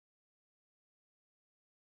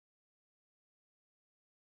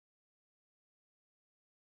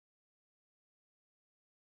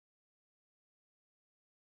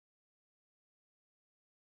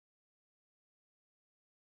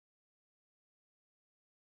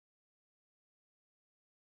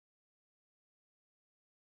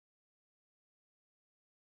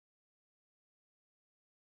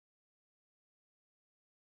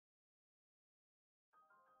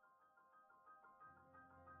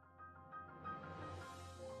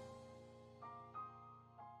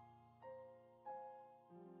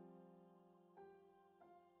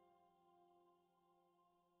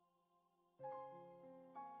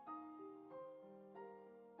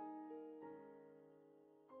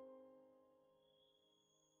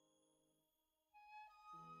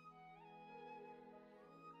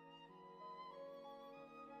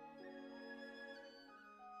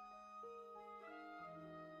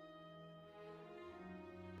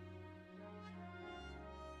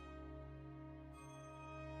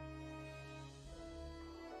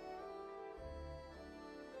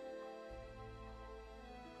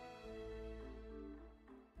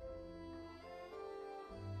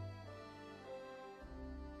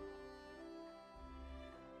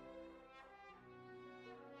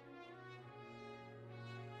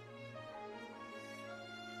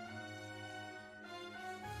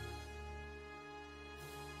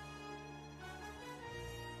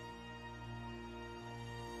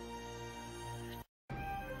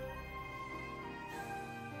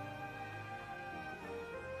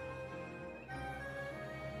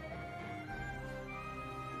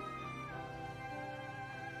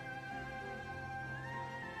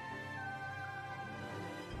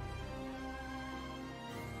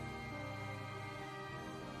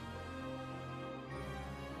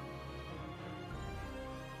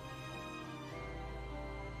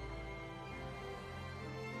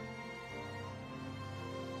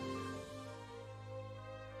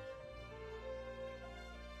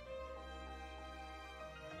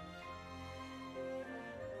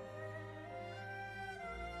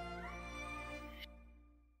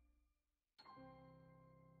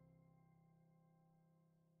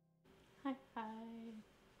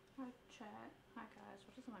chat. Hi guys,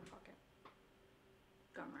 what is in my pocket?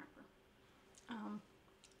 Gum wrapper.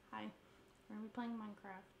 Hi. We're gonna be playing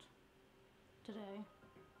Minecraft today.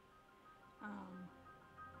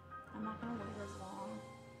 I'm not gonna wait as long.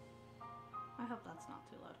 I hope that's not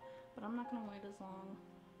too loud, but I'm not gonna wait as long.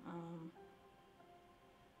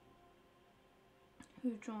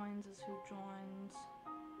 Who joins is who joins.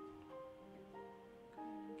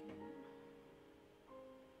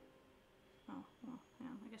 Oh, well, yeah,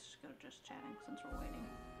 I guess just go to just chatting since we're waiting.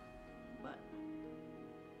 But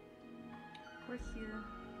we're here.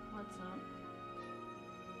 What's up?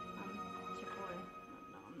 Sequoia.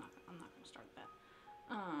 No, I'm not gonna start that.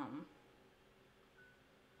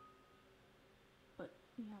 But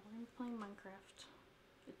yeah, we're gonna be playing Minecraft.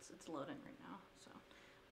 It's loading right now, so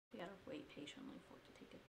we gotta wait patiently for it to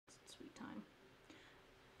take its sweet time.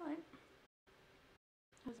 But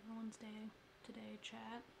how's everyone's day today,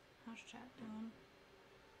 chat? How's chat doing?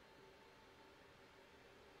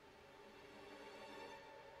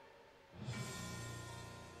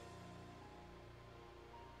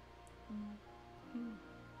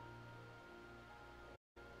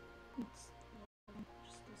 It's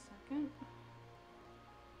just a second.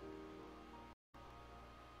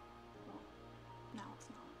 Well, now it's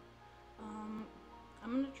not.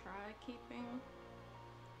 I'm gonna try keeping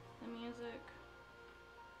the music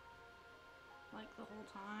like the whole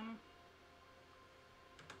time.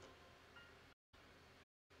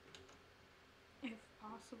 If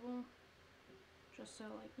possible. Just so,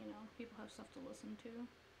 like, you know, people have stuff to listen to.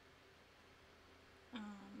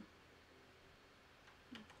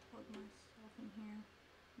 Plug myself in here.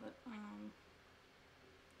 But, I'm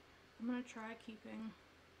gonna try keeping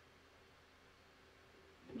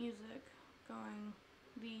music going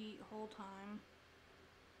the whole time.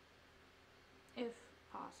 If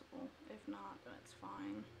possible. If not, then it's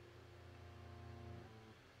fine.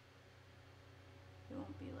 It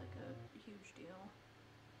won't be like a huge deal.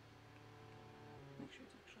 Make sure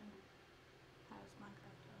it's actually has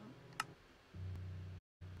Minecraft up.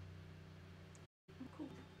 Oh, cool.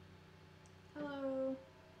 Hello.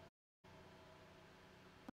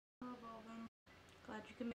 Hello, Balvin. Glad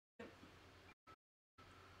you can make it.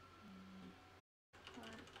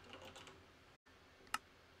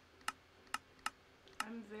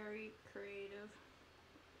 I'm very creative.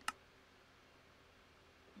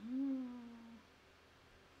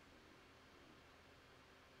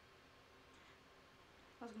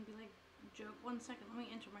 I was gonna be like, joke. 1 second, let me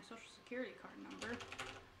enter my social security card number.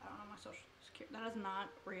 I don't know my social security. That is not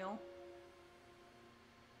real.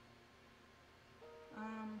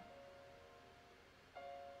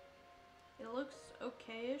 It looks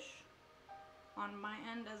okay-ish on my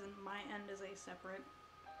end, as in my end is a separate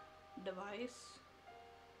device.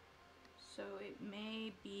 So it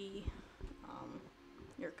may be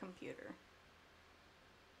your computer.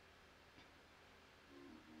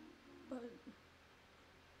 But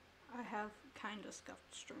I have kind of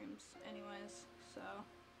scuffed streams anyways, so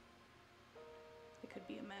it could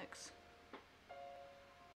be a mix.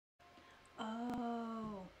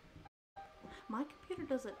 Oh, my computer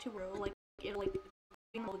does it too, bro. Like, it'll like be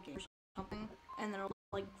in a game or something, and then it'll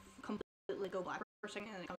like completely go black for a second,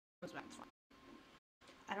 and then it comes back. It's fine.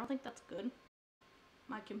 I don't think that's good.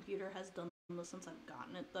 My computer has done this since I've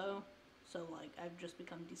gotten it though, so like I've just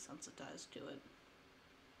become desensitized to it.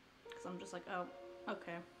 Cause I'm just like, oh,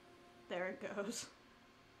 okay, there it goes.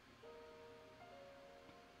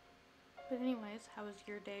 But anyways, how is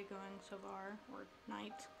your day going so far? Or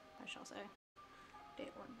night, I shall say. Day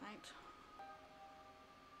or night.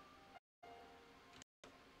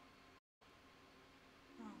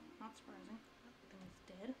 Oh, not surprising. That thing's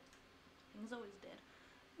dead. Thing's always dead.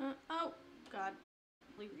 Oh, God.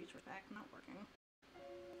 Leave resource pack, not working.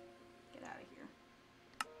 Get out of here.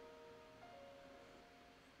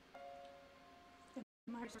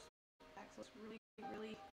 My resource packs looks really,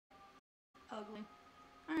 really ugly.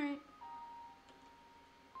 Alright.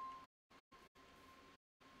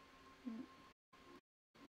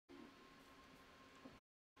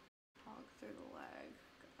 Talk through the lag,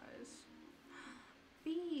 guys.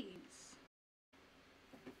 Bees!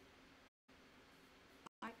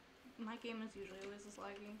 My game is usually always this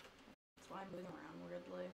laggy. That's why I'm moving around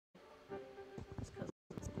weirdly. It's because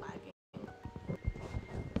it's lagging.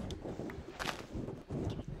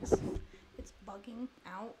 It's bugging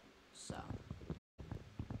out, so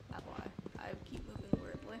that's why I keep moving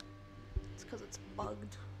weirdly. It's because it's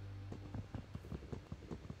bugged.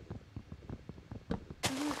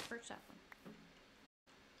 Birch sapling.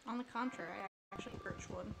 On the contrary, I actually birch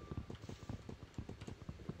wood.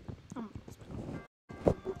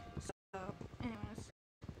 So, anyways.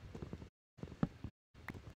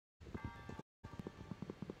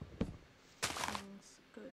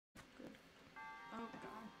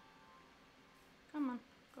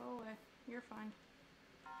 You're fine.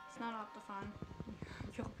 It's not Optifine.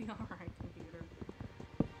 You'll be alright, computer.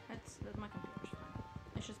 My computer's fine.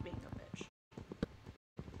 It's just being a bitch.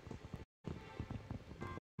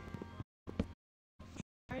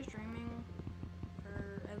 Try streaming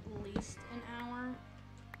for at least an hour.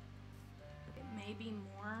 It may be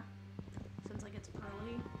more, since like it's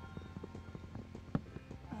early.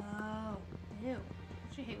 Oh, ew.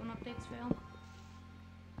 Don't you hate when updates fail?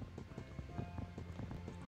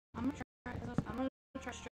 I'm gonna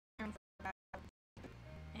try streaming for about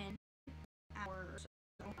an hour or so.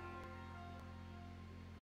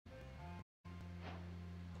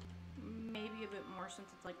 Maybe a bit more since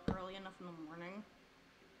it's like early enough in the morning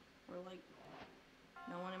where like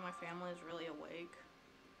no one in my family is really awake.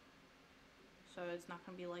 So it's not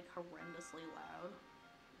gonna be like horrendously loud.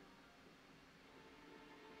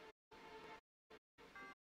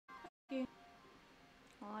 Okay.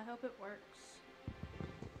 Well, I hope it works.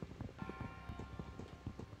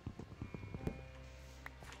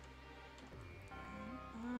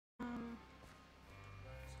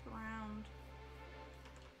 Just around.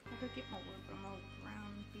 I could get more wood, but I'm gonna look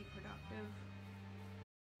around, be productive.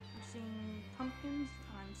 I'm seeing pumpkins,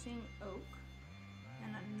 and I'm seeing oak,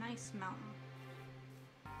 and a nice mountain.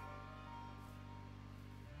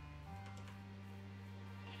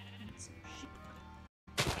 And some sheep.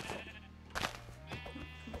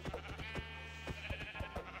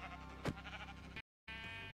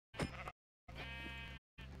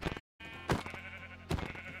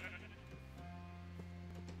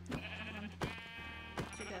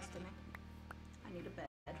 To destiny. I need a bed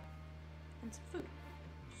and some food.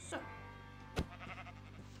 So.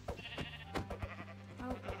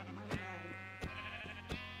 Oh god, my leg.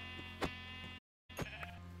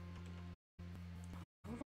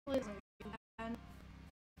 Hopefully it doesn't get too bad.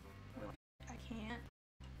 Or like, I can't.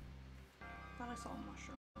 Thought I saw a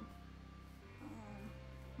mushroom.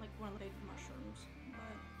 Like one of the big mushrooms.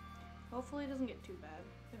 But hopefully it doesn't get too bad.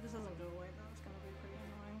 If this doesn't go away though, it's gonna be pretty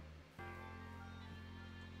annoying.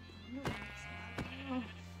 I wonder what's that. Oh.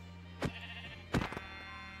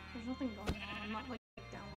 There's nothing going on. I'm not like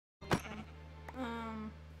down with anything.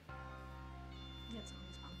 Get some of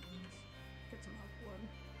these pumpkins. Get some oak wood.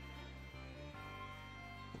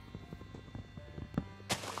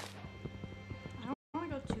 I don't want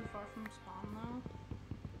to go too far from spawn though.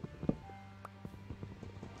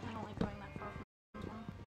 I don't like going that far from spawn.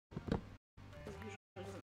 Because it usually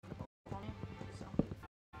doesn't for me. So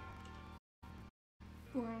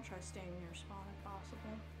we're gonna try staying near spawn if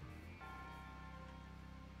possible.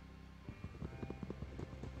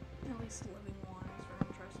 At least living wise, we're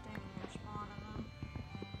gonna try staying near spawn, and then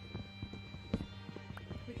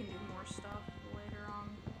we can do more stuff later on.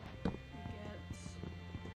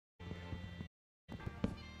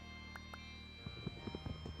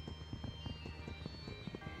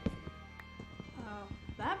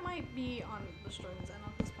 That might be on the stream's end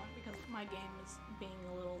at this point because my game is being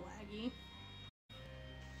a little laggy.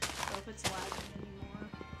 So if it's lagging anymore,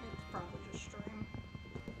 it's probably just stream.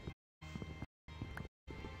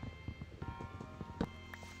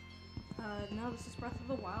 No, this is Breath of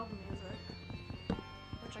the Wild music,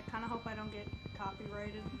 which I kind of hope I don't get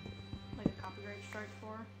copyrighted, like a copyright strike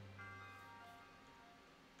for.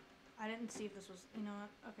 I didn't see if this was, you know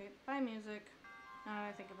what, okay, buy music, now that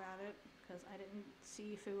I think about it, because I didn't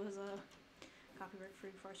see if it was a copyright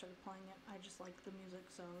free before I started playing it. I just liked the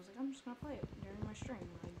music, so I was like, I'm just gonna play it during my stream.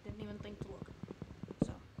 I didn't even think to look.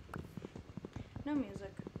 So, no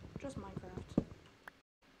music, just Minecraft.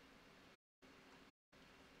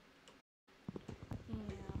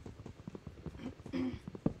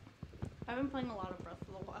 I've been playing a lot of Breath of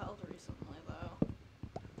the Wild recently, though.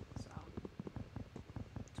 So,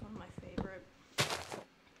 it's one of my favorite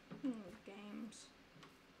games.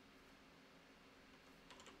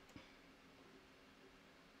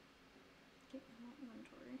 Get in my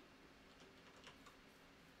inventory.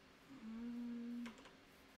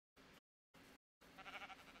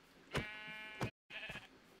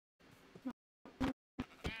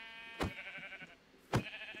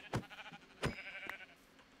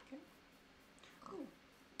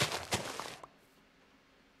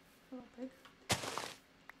 Little pig.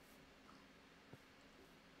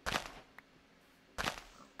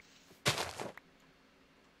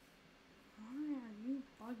 Why are you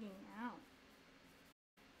bugging out?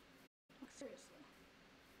 Like, seriously.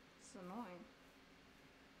 It's annoying.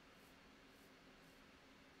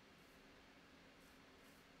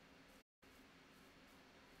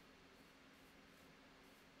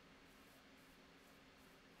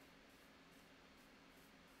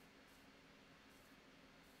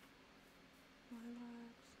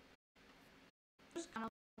 Just kind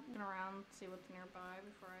of looking around, around, see what's nearby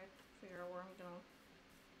before I figure out where I'm gonna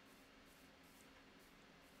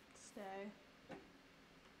stay.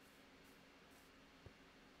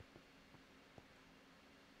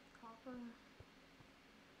 Copper.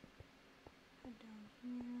 Head down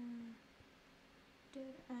here.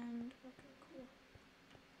 Dead end. Okay, cool.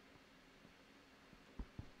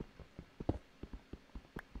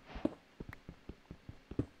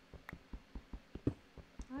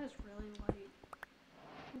 That is really light.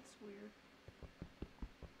 That's weird.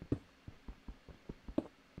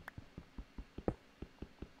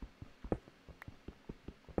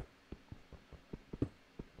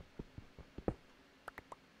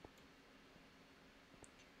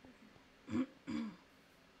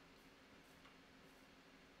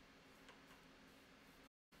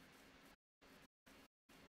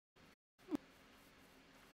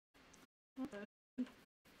 Okay.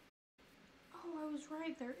 Oh, I was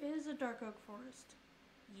right. There is a dark oak forest.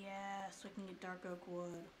 Yes, we can get dark oak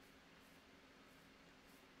wood.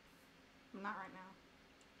 Not right now.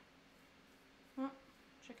 Oh,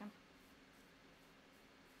 chicken.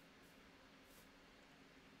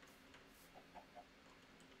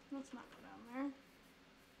 Let's not go down there.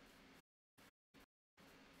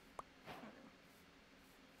 Okay.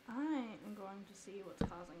 I am going to see what's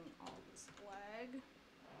causing all this lag,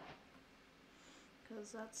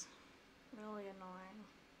 because that's really annoying.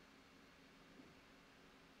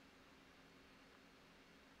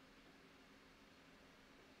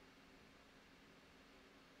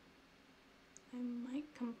 I might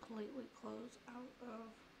completely close out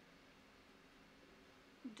of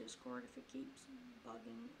Discord if it keeps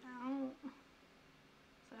bugging out.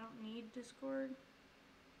 So I don't need Discord.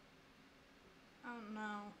 Oh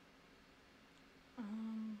no. Okay,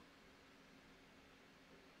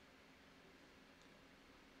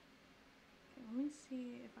 let me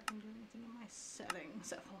see if I can do anything in my settings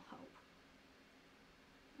that will help.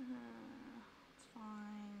 It's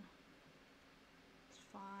fine. It's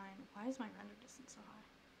fine. Why is my render distance so high?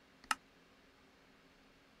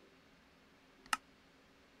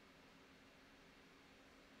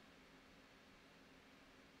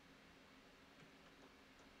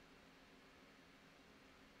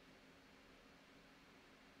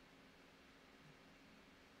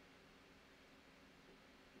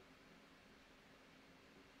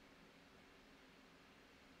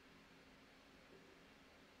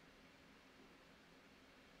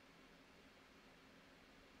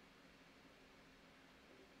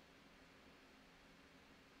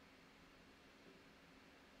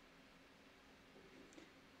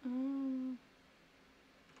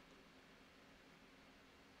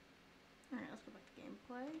 Alright, let's go back to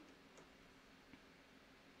gameplay.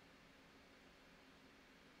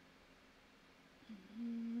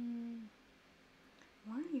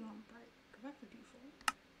 Why are you on bright? Go back to default.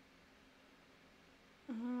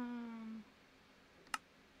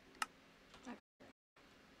 Okay.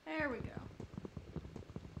 There we go.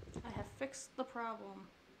 I have fixed the problem.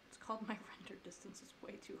 It's called my render distance is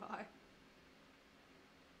way too high.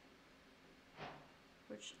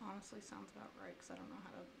 Which honestly sounds about right, because I don't know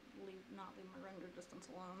how to not leave my render distance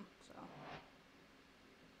alone, so.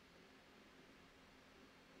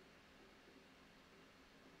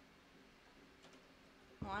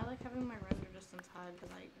 Well, I like having my render distance high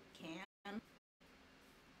because I can.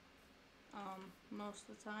 Most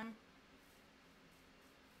of the time.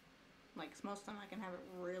 Like, most of the time I can have it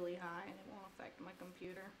really high and it won't affect my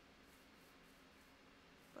computer.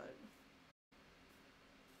 But.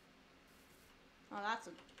 Oh, that's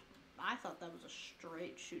a. I thought that was a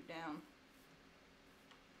straight shoot down.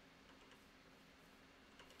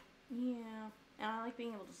 Yeah, and I like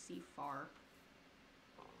being able to see far.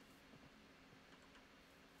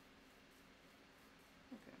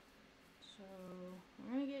 Okay, so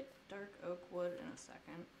we're gonna get dark oak wood in a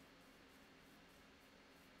second.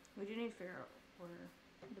 We do need to figure out where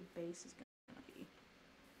the base is gonna be.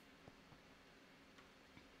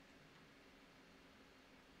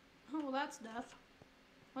 Oh, well, that's death.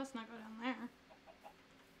 Let's not go down there.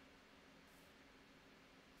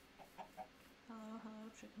 Hello,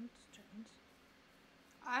 chickens.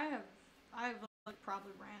 I've like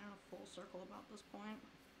probably ran in a full circle about this point.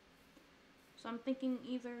 So I'm thinking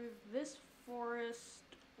either this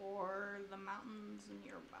forest or the mountains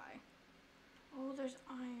nearby. Oh, there's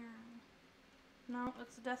iron. No,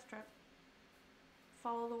 it's a death trap.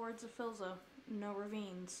 Follow the words of Filza. No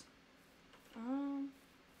ravines.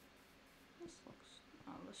 This looks.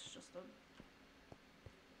 Oh, this is just a.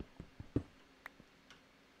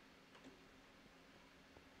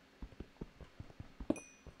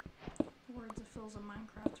 Words of Filza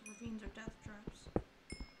Minecraft. Ravines are death traps.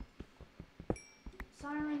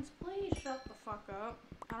 Sirens, please shut the fuck up.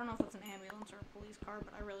 I don't know if it's an ambulance or a police car,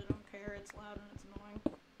 but I really don't care. It's loud and it's annoying.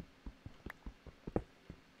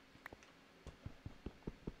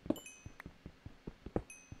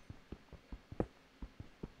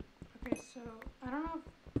 Okay, so I don't know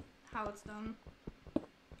how it's done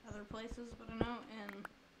other places, but I know in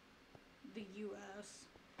the US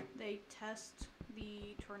they test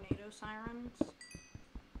the tornado sirens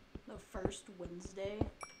the first Wednesday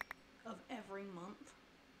of every month.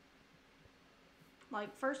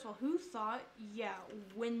 Like, first of all, who thought, yeah,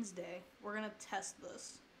 Wednesday, we're gonna test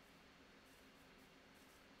this?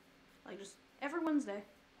 Like, just every Wednesday,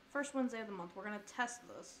 first Wednesday of the month, we're gonna test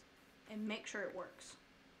this and make sure it works.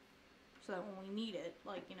 So that when we need it,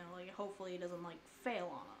 like, you know, like, hopefully it doesn't, like, fail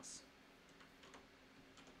on us.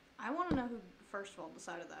 I want to know who, first of all,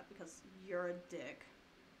 decided that, because you're a dick.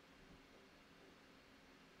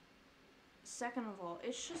 Second of all,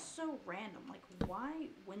 it's just so random. Like, why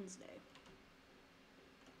Wednesday?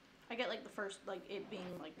 I get, like, the first, like, it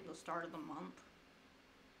being, like, the start of the month.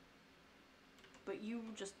 But you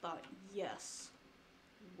just thought, yes,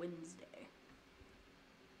 Wednesday.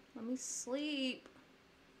 Let me sleep.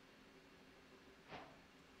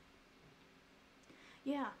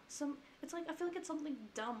 Yeah, it's like, I feel like it's something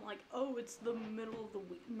dumb, like, oh, it's the middle of the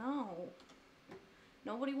week. No.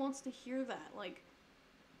 Nobody wants to hear that. Like,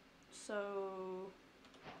 so,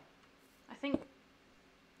 I think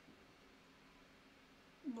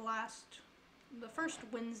the first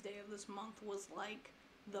Wednesday of this month was like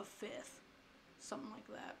the 5th, something like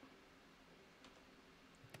that.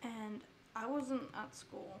 And I wasn't at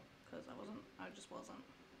school, because I just wasn't.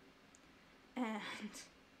 And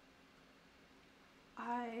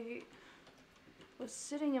I was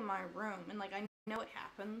sitting in my room, and like, I know it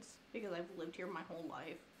happens because I've lived here my whole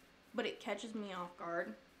life, but it catches me off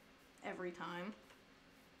guard every time.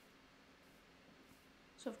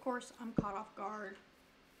 So of course I'm caught off guard.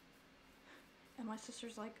 And my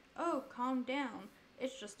sister's like, oh, calm down.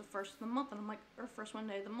 It's just the first of the month. And I'm like, or first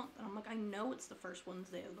Wednesday of the month. And I'm like, I know it's the first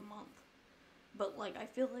Wednesday of the month. But, like, I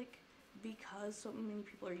feel like because so many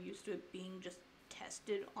people are used to it being just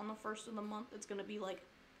tested on the first of the month, it's going to be, like,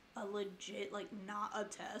 a legit, like, not a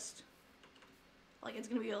test. Like, it's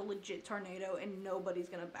going to be a legit tornado and nobody's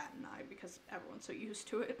going to bat an eye because everyone's so used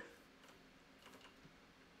to it.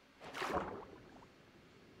 But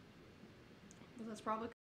that's probably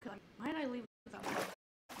because, why did I leave without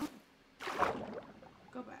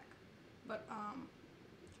go back? But,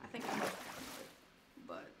 I think I'm just paranoid.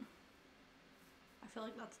 But I feel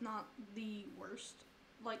like that's not the worst,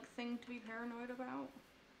 like, thing to be paranoid about.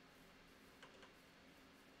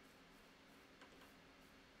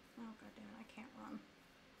 Oh, goddammit, I can't run.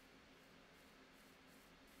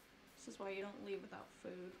 This is why you don't leave without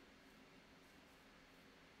food.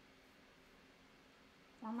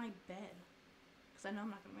 Or my bed. Because I know I'm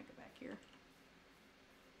not going to make it back here.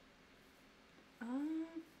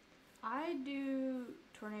 I do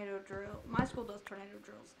tornado drill. My school does tornado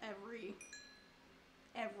drills every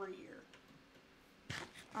year.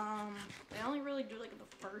 They only really do like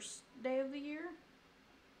the first day of the year,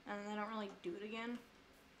 and they don't really do it again.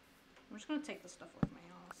 I'm just gonna take this stuff with me,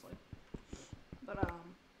 honestly. But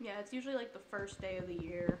yeah, it's usually like the first day of the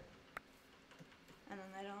year, and then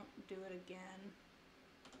they don't do it again,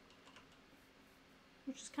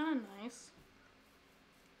 which is kind of nice.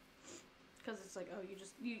 Because it's like, oh,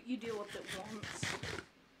 you deal with it once.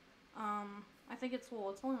 I think it's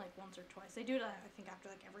only like once or twice. They do it, I think, after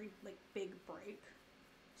like every like big break.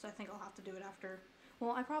 So I think I'll have to do it after.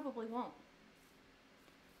 Well, I probably won't.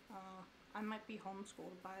 I might be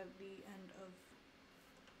homeschooled by the end of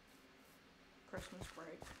Christmas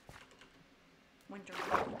break. Winter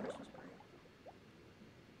break, Christmas break.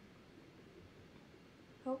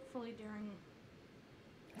 Hopefully during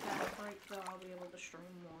that break, though, I'll be able to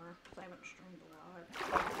stream more, because I haven't streamed a lot.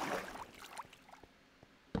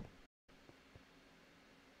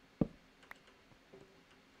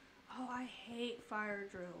 Oh, I hate fire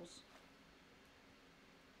drills.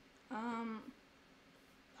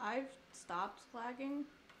 I've stopped lagging,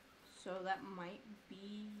 so that might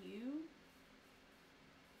be you.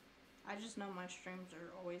 I just know my streams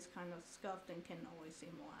are always kind of scuffed and can always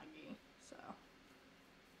seem laggy, so.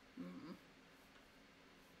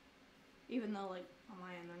 Even though, like, on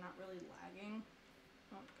my end, they're not really lagging.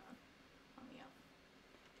 Oh, God. Let me up.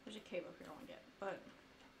 There's a cave up here I want to get. But,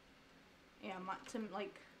 yeah,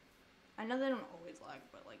 like, I know they don't always lag,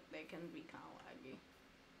 but, like, they can be kind of laggy.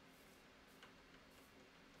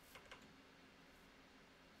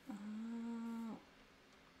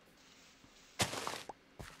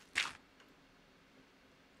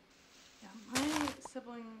 Yeah,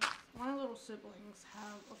 my little siblings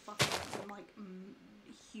have a fucking, like,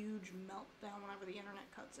 huge meltdown whenever the internet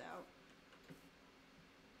cuts out.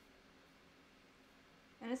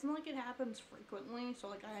 And it's not like it happens frequently, so,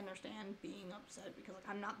 like, I understand being upset because, like,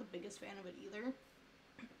 I'm not the biggest fan of it either.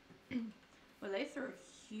 But they throw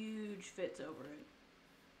huge fits over it.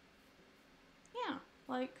 Yeah,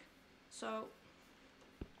 like, so,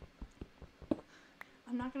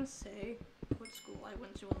 I'm not gonna say what school I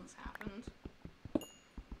went to when this happened,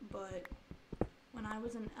 but when I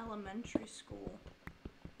was in elementary school,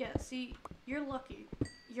 yeah, see, you're lucky.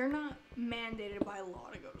 You're not mandated by law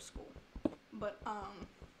to go to school. But,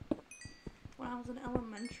 when I was in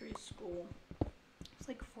elementary school, it was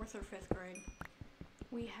like 4th or 5th grade,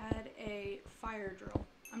 we had a fire drill.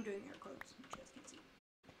 I'm doing air quotes, you guys can't see.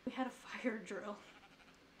 We had a fire drill,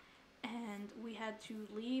 and we had to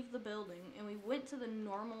leave the building, and we went to the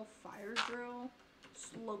normal fire drill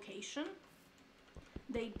location.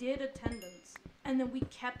 They did attendance, and then we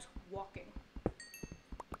kept walking,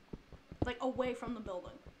 like, away from the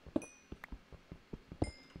building.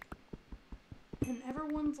 And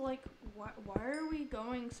everyone's like, why are we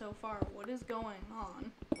going so far? What is going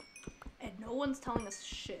on? And no one's telling us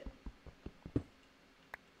shit.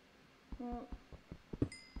 Well,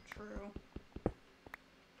 true.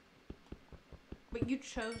 But you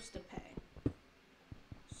chose to pay.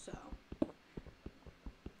 So,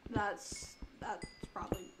 that's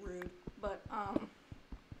probably rude. But,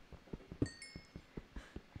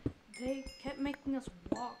 they kept making us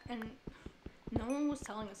walk, and no one was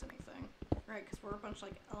telling us anything. Right, because we're a bunch of,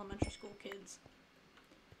 like, elementary school kids.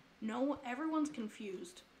 No, everyone's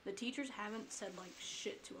confused. The teachers haven't said, like,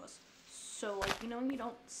 shit to us. So, like, you know when you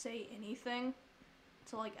don't say anything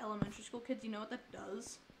to, like, elementary school kids, you know what that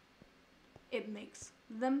does? It makes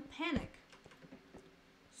them panic.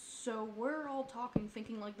 So we're all talking,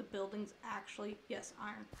 thinking, like, the building's actually, yes,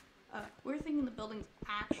 iron. We're thinking the building's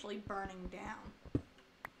actually burning down.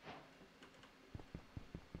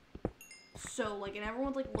 So, like, and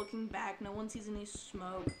everyone's, like, looking back. No one sees any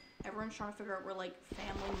smoke. Everyone's trying to figure out where, like,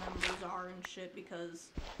 family members are and shit because,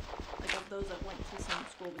 like, of those that went to the same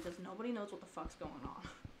school, because nobody knows what the fuck's going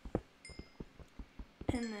on.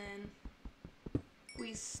 And then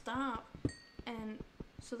we stop, and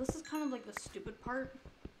so this is kind of, like, the stupid part.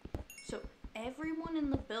 So everyone in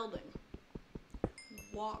the building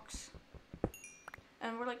walks,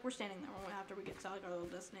 and we're standing there after we get to, like, our little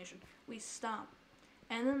destination. We stop.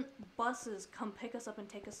 And then buses come pick us up and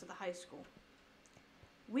take us to the high school.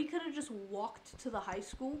 We could have just walked to the high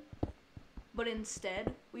school, but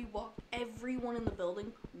instead, everyone in the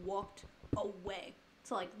building walked away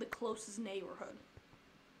to, like, the closest neighborhood.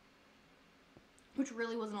 Which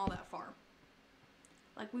really wasn't all that far.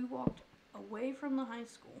 Like, we walked away from the high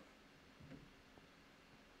school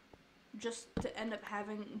just to end up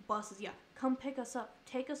having buses, come pick us up,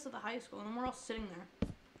 take us to the high school, and then we're all sitting there.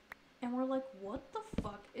 And we're like, what the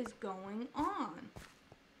fuck is going on?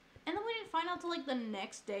 And then we didn't find out till, like, the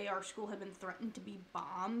next day our school had been threatened to be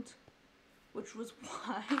bombed. Which was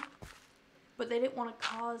why. But they didn't want to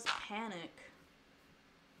cause panic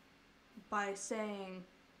by saying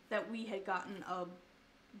that we had gotten a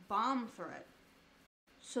bomb threat.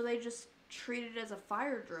 So they just treated it as a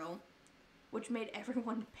fire drill, which made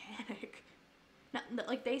everyone panic. Now,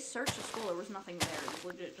 like, they searched the school, there was nothing there. It was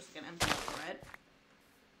legit just, like, an empty threat.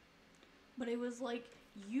 But it was like,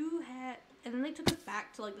 and then they took us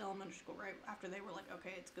back to, like, the elementary school, right? After they were like,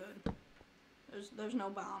 okay, it's good. There's no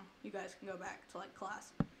bomb. You guys can go back to, like,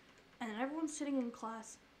 class. And then everyone's sitting in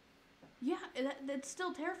class. Yeah, that's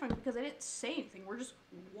still terrifying because they didn't say anything. We're just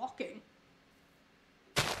walking.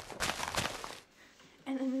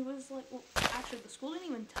 And then it was like, well, actually, the school didn't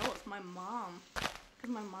even tell us. My mom,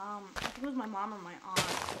 because I think it was my mom or my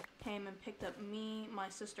aunt, came and picked up me, my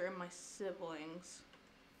sister, and my siblings.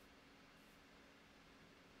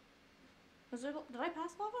 Did I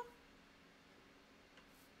pass lava?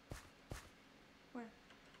 Where?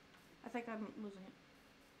 I think I'm losing it.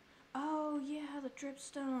 Oh, yeah, the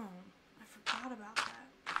dripstone. I forgot about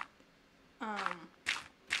that.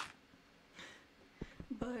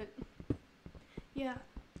 But, yeah,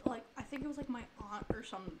 like, I think it was, like, my aunt or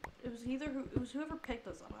something. It was whoever picked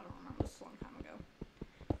us up. I don't remember. This was a long time ago.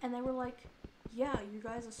 And they were like, yeah, you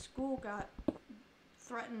guys' school got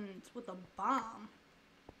threatened with a bomb.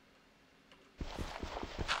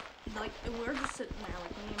 Like, we were just sitting there,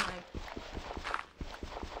 like, me and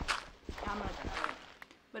I'm gonna grab it.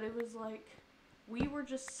 But it was like, we were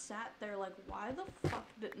just sat there, like, why the fuck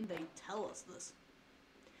didn't they tell us this?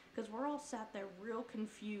 Because we're all sat there real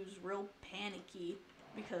confused, real panicky,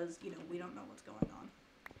 because, you know, we don't know what's going on.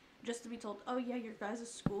 Just to be told, oh yeah, your guys'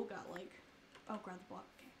 school got, like, oh, grab the block,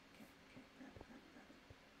 okay.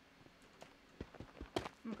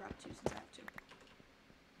 grab 2 since I have 2.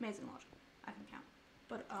 Amazing logic. I can count.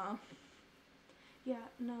 But, yeah,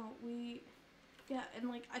 no, yeah, and,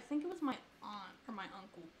 like, I think it was my aunt or my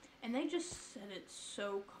uncle, and they just said it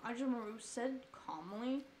so, I just remember it was said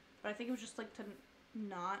calmly, but I think it was just, like, to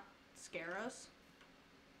not scare us.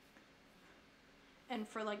 And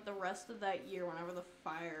for, like, the rest of that year, whenever the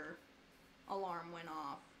fire alarm went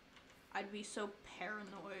off, I'd be so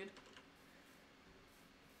paranoid.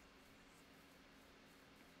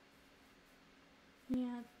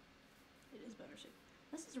 Yeah, it is better safe.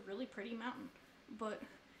 This is a really pretty mountain, but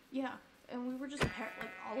yeah, and we were just like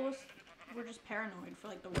all of us were just paranoid for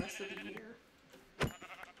like the rest of the year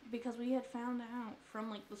because we had found out from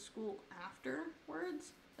like the school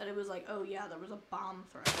afterwards that it was like, oh yeah, there was a bomb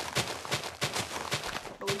threat,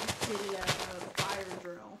 but we just did it as a fire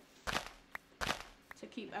drill to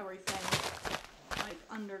keep everything like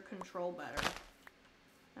under control better.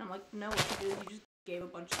 And I'm like, no, what you did is you just gave a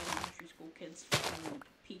bunch of elementary school kids fucking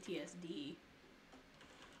PTSD.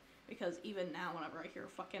 Because even now, whenever I hear a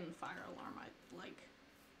fucking fire alarm, I like,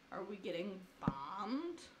 are we getting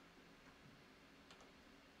bombed?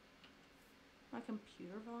 My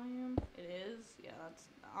computer volume? It is? Yeah, that's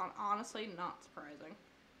honestly not surprising.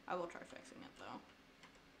 I will try fixing it though.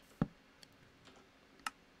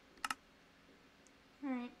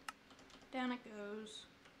 Alright, down it goes.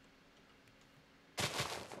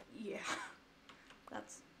 Yeah,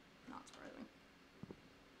 that's not surprising.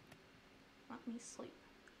 Let me sleep.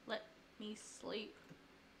 Let me sleep.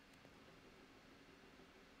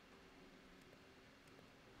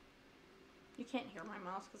 You can't hear my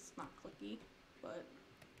mouse because it's not clicky, but,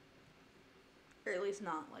 or at least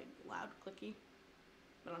not like loud clicky,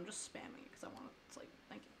 but I'm just spamming it because I want to sleep.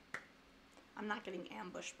 Thank you. I'm not getting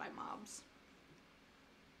ambushed by mobs.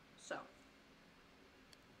 So,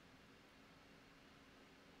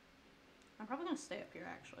 I'm probably going to stay up here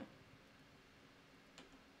actually.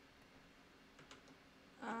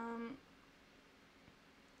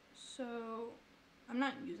 So, I'm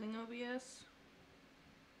not using OBS.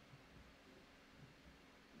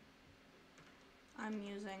 I'm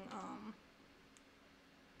using,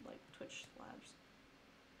 like Twitch Labs.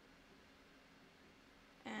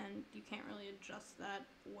 And you can't really adjust that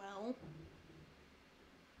well.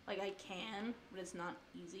 Like, I can, but it's not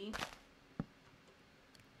easy.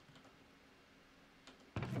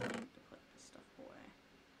 I need to put this stuff away.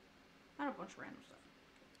 Not a bunch of random stuff.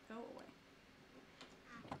 Go away.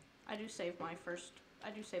 I do save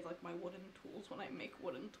like my wooden tools when I make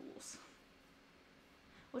wooden tools.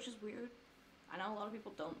 Which is weird. I know a lot of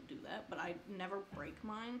people don't do that, but I never break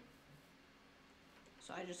mine.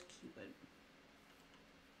 So I just keep it.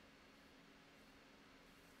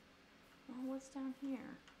 Oh, what's down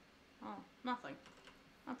here? Oh, nothing.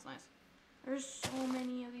 That's nice. There's so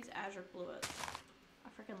many of these azure bluets. I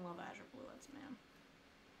freaking love azure bluets, man.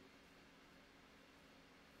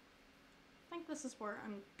 I think this is where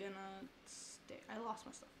I'm gonna stay. I lost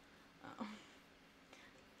my stuff.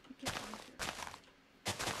 Get out of here.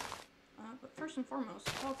 But first and foremost,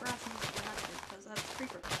 all grass needs to be out of here because that's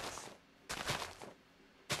creeper grass.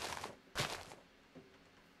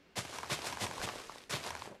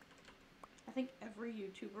 I think every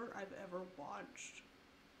YouTuber I've ever watched,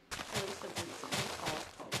 at least of recently, calls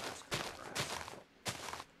tall grass creeper grass.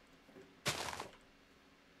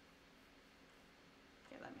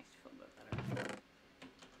 Yeah, that makes me feel a bit better.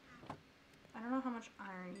 I don't know how much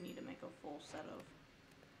iron you need to make a full set of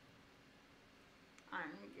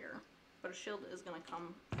iron gear, but a shield is gonna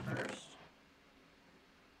come first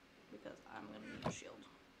because I'm gonna need a shield.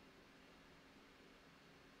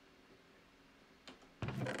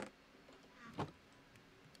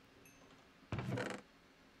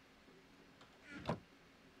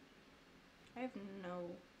 I have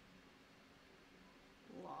no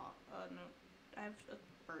no, I have a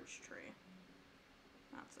birch tree.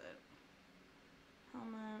 That's it.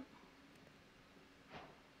 Helmet.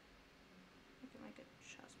 I can make a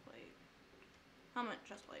chest plate. Helmet,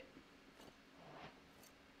 chest plate.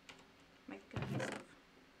 Make adhesive.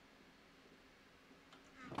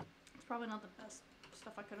 It's probably not the best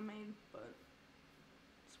stuff I could have made, but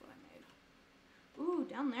that's what I made. Ooh,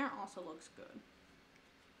 down there also looks good.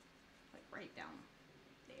 Like right down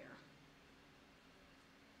there.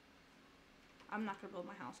 I'm not gonna build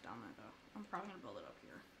my house down there though. I'm probably gonna build it up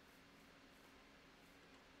here.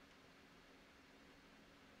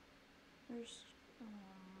 There's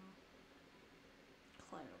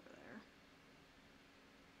clay over there.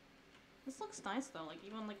 This looks nice though, like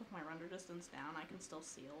even like with my render distance down, I can still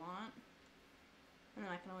see a lot. And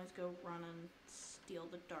then I can always go run and steal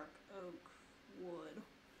the dark oak wood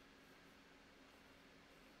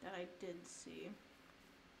that I did see.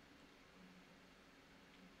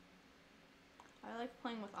 I like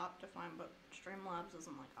playing with Optifine, but Streamlabs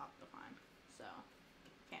isn't like Optifine, so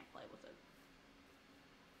can't play with it.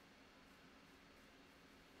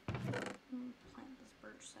 Plant this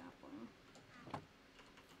birch sapling.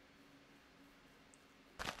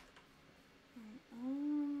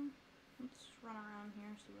 Let's run around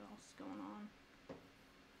here, see what else is going on.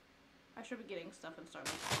 I should be getting stuff and start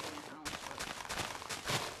like building a house, but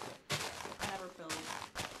I never build.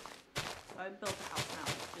 If I built a house now,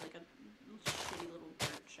 it'd be like a shitty little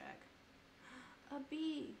dirt shack. A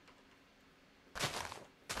bee!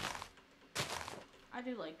 I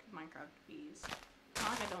do like Minecraft bees. Not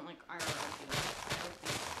like I don't like IRL bees. IRL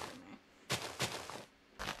bees for me.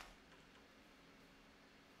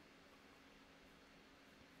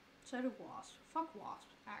 So I do wasps. Fuck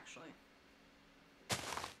wasps, actually.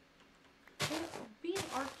 Bees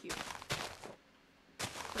are cute.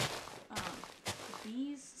 But,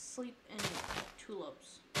 bees sleep in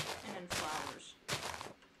tulips and in flowers.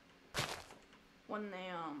 When they,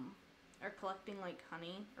 are collecting, like,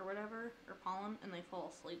 honey or whatever, or pollen, and they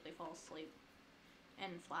fall asleep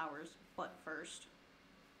in flowers, butt first.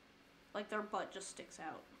 Like, their butt just sticks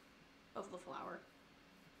out of the flower.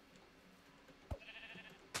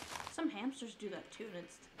 Some hamsters do that too, and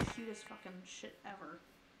it's the cutest fucking shit ever.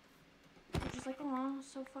 You're just like, aw,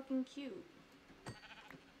 so fucking cute.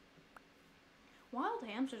 Wild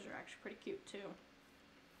hamsters are actually pretty cute too.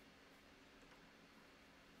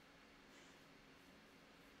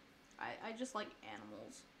 I just like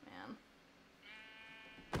animals, man.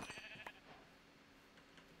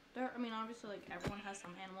 I mean, obviously, like, everyone has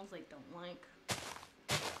some animals they don't like.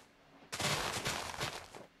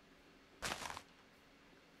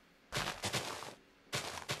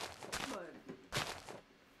 But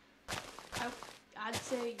I'd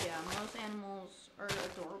say, yeah, most animals are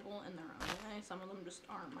adorable in their own way. Some of them just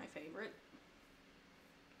aren't my favorite.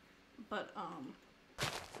 But, yeah.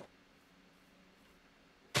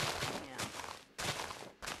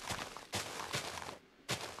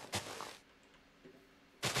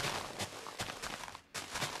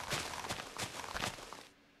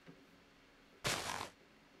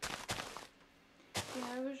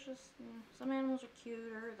 Yeah, it was just, some animals are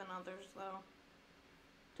cuter than others, though.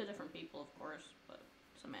 To different people, of course, but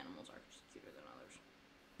some animals are just cuter than others.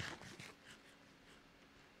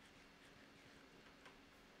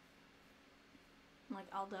 Like,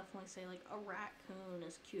 I'll definitely say, like, a raccoon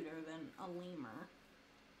is cuter than a lemur.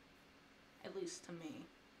 At least to me.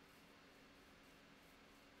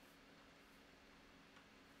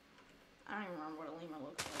 I don't even remember what a lemur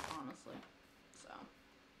looks like, honestly. So.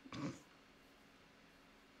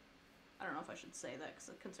 I don't know if I should say that,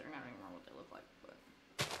 because considering I don't even remember what they look like, but.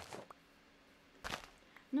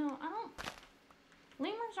 No, I don't.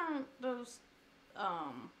 Lemurs aren't those,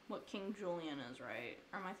 what King Julian is, right?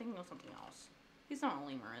 Or am I thinking of something else? He's not a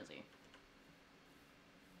lemur, is he?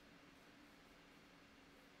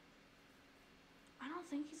 I don't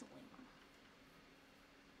think he's a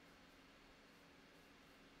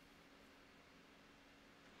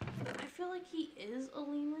lemur. I feel like he is a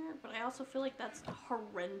lemur, but I also feel like that's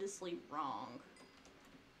horrendously wrong.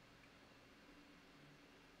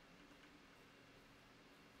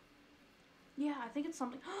 Yeah, I think it's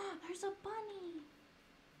something. There's a bunny!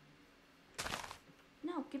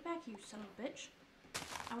 No, get back, you son of a bitch.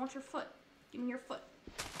 I want your foot. Give me your foot.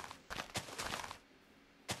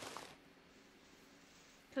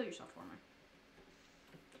 Kill yourself for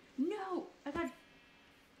me. No! I got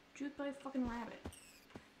juked by a fucking rabbit.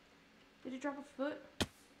 Did it drop a foot?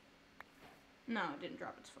 No, it didn't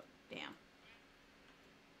drop its foot. Damn.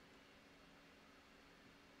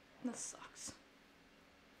 This sucks.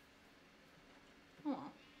 Oh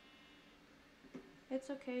well. It's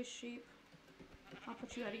okay, sheep. I'll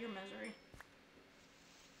put you out of your misery.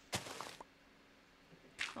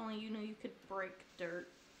 If only you knew you could break dirt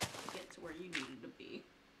to get to where you needed to be.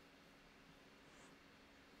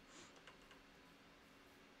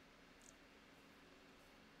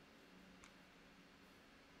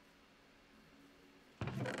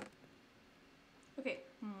 Okay,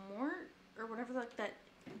 Mort, or whatever like that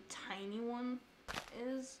tiny one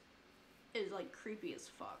is like creepy as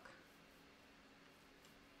fuck.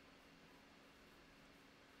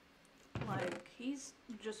 Like, he's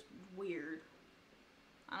just weird.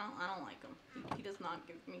 I don't like him. He does not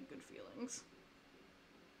give me good feelings.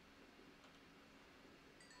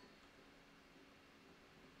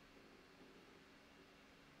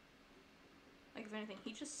 Like, if anything,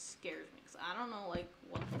 he just scares me. Because I don't know, like,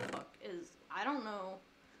 what the fuck is... I don't know,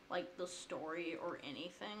 like, the story or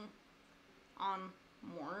anything on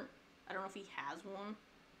Mort. I don't know if he has one.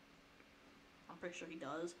 I'm pretty sure he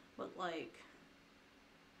does. But, like...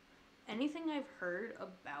 anything I've heard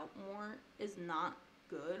about Mort is not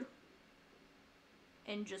good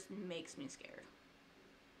and just makes me scared.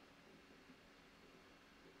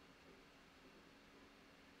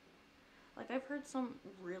 Like, I've heard some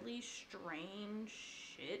really strange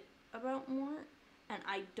shit about Mort, and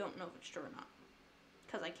I don't know if it's true or not.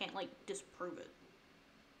 Because I can't, like, disprove it.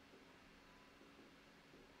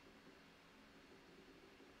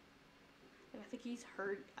 Like, I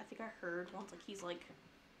think I heard once, like, he's, like,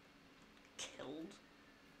 killed,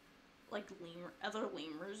 like, other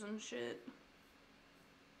lemurs and shit.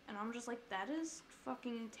 And I'm just like, that is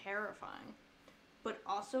fucking terrifying. But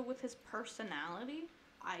also with his personality,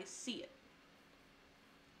 I see it.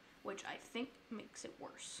 Which I think makes it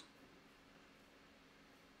worse.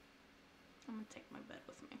 I'm gonna take my bed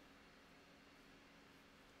with me.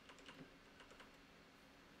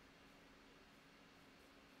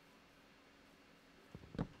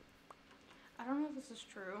 I don't know if this is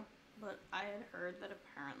true, but I had heard that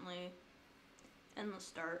apparently in the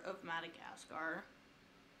start of Madagascar,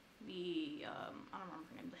 the, I don't remember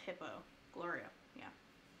her name, the hippo, Gloria, yeah.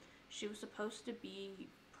 She was supposed to be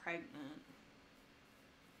pregnant.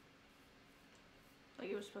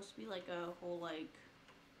 Like, it was supposed to be, like, a whole, like,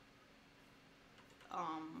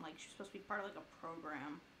 she was supposed to be part of, like, a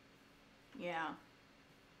program. Yeah.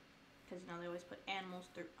 Because, you know, they always put animals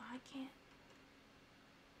through, I can't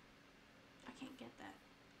get that.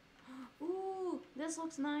 Ooh, this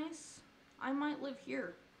looks nice. I might live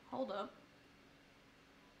here. Hold up.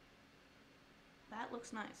 That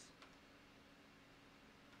looks nice.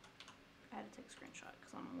 I had to take a screenshot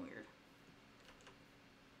because I'm weird.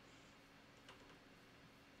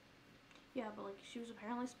 Yeah, but, like, she was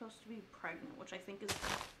apparently supposed to be pregnant, which I think is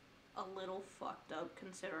a little fucked up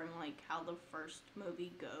considering, like, how the first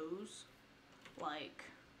movie goes. Like,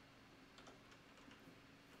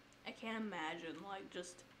 I can't imagine, like,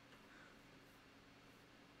 just...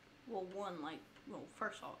 Well,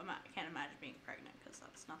 first of all, I can't imagine being pregnant, because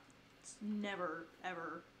it's never,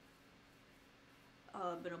 ever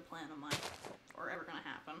been a plan of mine, or ever gonna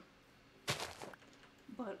happen.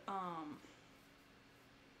 But,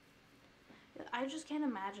 I just can't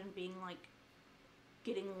imagine being, like,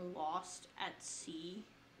 getting lost at sea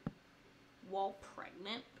while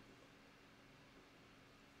pregnant.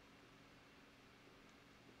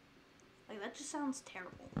 Like, that just sounds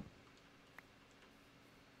terrible.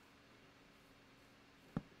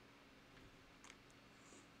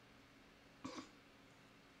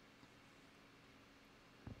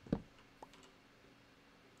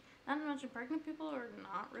 Not to mention, pregnant people are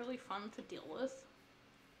not really fun to deal with.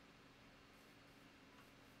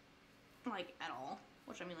 Like, at all.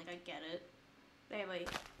 Which, I mean, like, I get it. They have a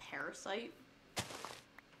parasite.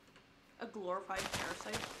 A glorified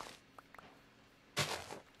parasite.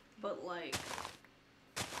 But, like,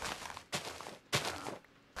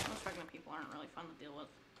 most pregnant people aren't really fun to deal with.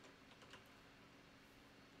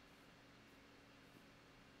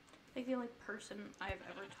 I think the only person I've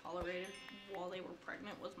ever tolerated while they were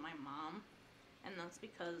pregnant was my mom. And that's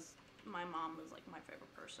because my mom was, like, my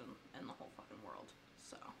favorite person in the whole fucking world.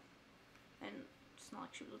 So. And it's not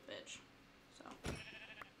like she was a bitch. So.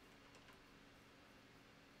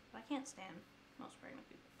 But I can't stand most pregnant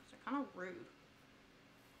people because they're kind of rude.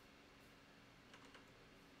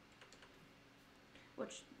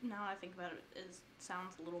 Which, now I think about it,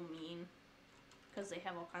 sounds a little mean. Because they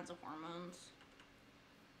have all kinds of hormones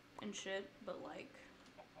and shit. But, like,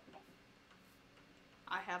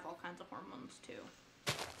 I have all kinds of hormones too.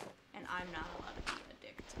 And I'm not allowed to be a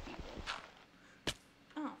dick to people.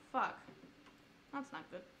 Oh, fuck. That's not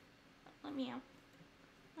good. Let me out.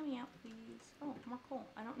 Let me out, please. Oh, more coal.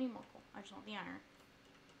 I don't need more coal. I just want the iron.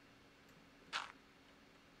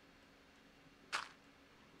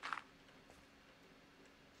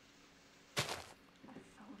 I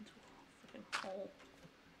fell into a freaking hole.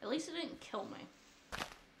 At least it didn't kill me.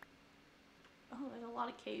 Oh, there's a lot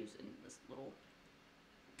of caves in this little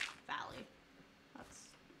valley.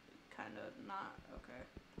 That's kind of not okay.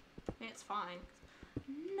 I mean, it's fine.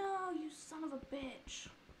 No, you son of a bitch.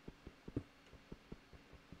 I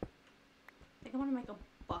think I'm gonna make a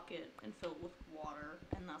bucket and fill it with water,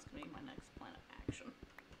 and that's gonna be my next plan of action.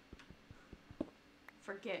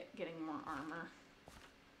 Forget getting more armor.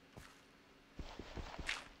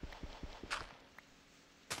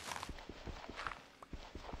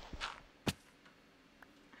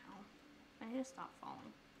 Ow. I need to stop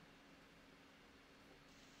falling.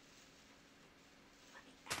 Let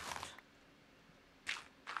me out.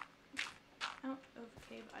 Out of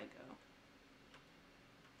cave I go.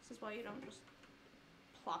 This is why you don't just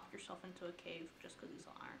plop yourself into a cave just because he's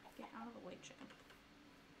iron. Get out of the way, chicken.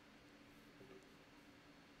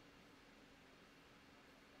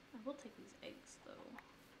 will take these eggs though.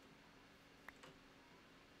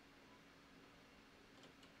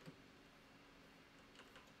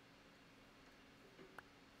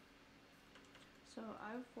 So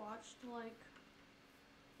I've watched like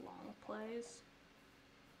long plays,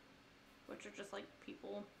 which are just like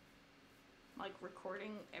people like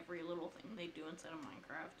recording every little thing they do inside of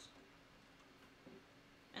Minecraft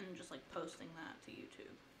and just like posting that to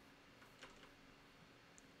YouTube.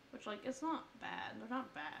 Which like it's not bad. They're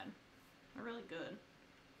not bad. They're really good.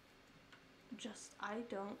 Just I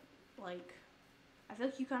don't like, I feel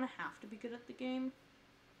like you kind of have to be good at the game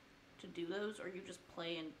to do those, or you just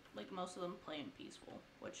play in, like most of them play in peaceful,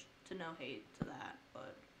 which to no hate to that,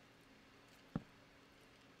 but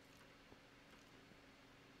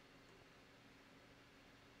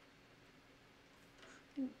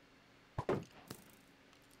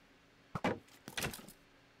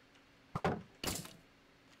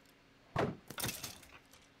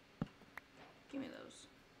give me those.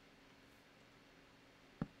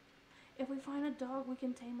 If we find a dog, we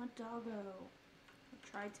can tame a doggo.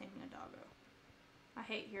 Try taming a doggo. I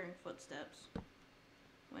hate hearing footsteps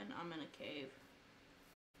when I'm in a cave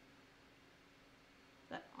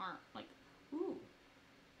that aren't like, ooh,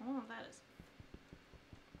 I don't know what that is.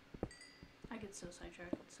 I get so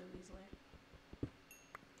sidetracked so easily.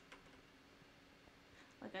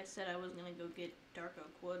 Like I said, I was gonna go get dark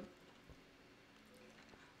oak wood.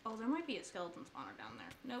 Oh, there might be a skeleton spawner down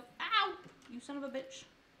there. Nope. Ow! You son of a bitch.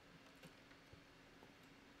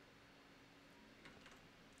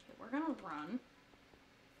 Okay, we're gonna run.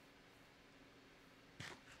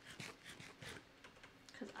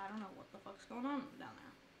 Because I don't know what the fuck's going on down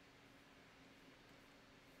there.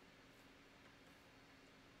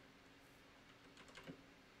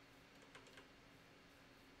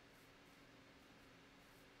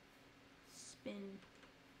 Spin.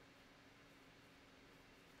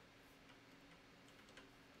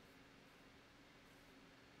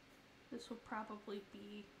 This will probably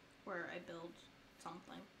be where I build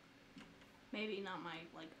something. Maybe not my,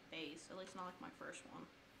 like, base. At least not, like, my first one.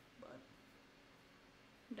 But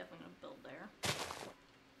I'm definitely gonna build there.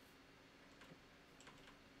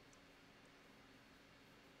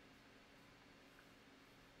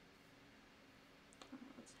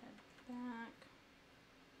 Alright, let's head back.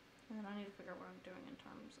 And then I need to figure out what I'm doing in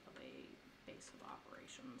terms of a base of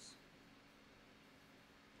operations.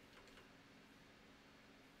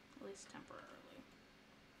 At least temporarily.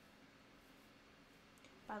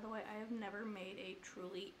 By the way, I have never made a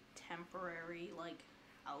truly temporary, like,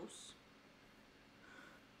 house.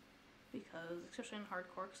 Because, especially in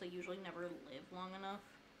hardcore, because I usually never live long enough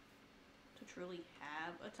to truly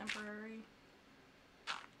have a temporary,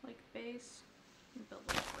 like, base. And build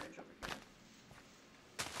a little bridge over here.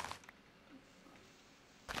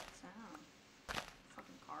 Sound.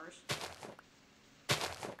 Fucking cars.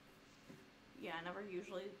 Yeah, I never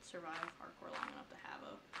usually survive hardcore long enough to have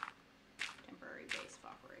a temporary base of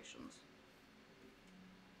operations.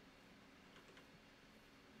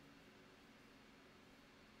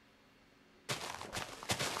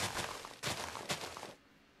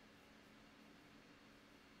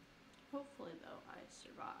 Hopefully, though, I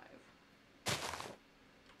survive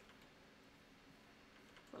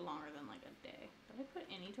for longer than like a day. Did I put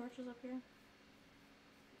any torches up here?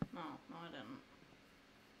 No, I didn't.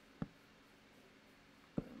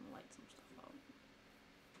 Go ahead and light some stuff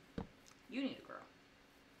up. You need to grow.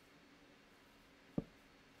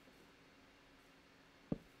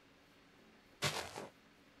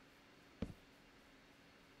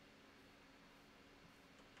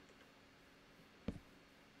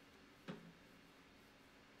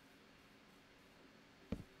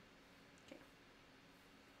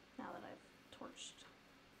 Now that I've torched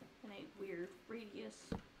in a weird radius,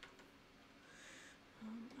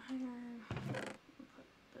 iron, put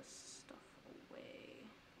this stuff away.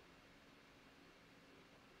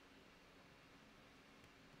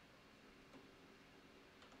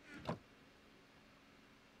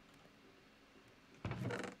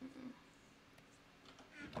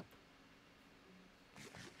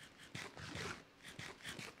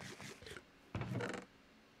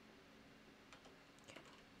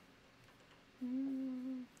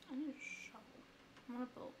 I need a shovel. I'm gonna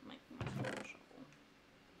make myself a shovel.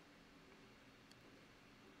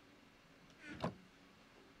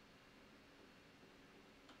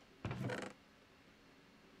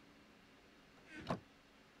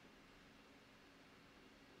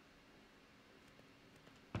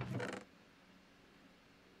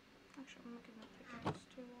 Actually, I'm making a pickaxe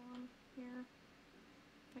too while I'm here.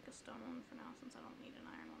 Make a stone one for now since I don't need an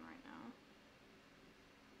iron one right now.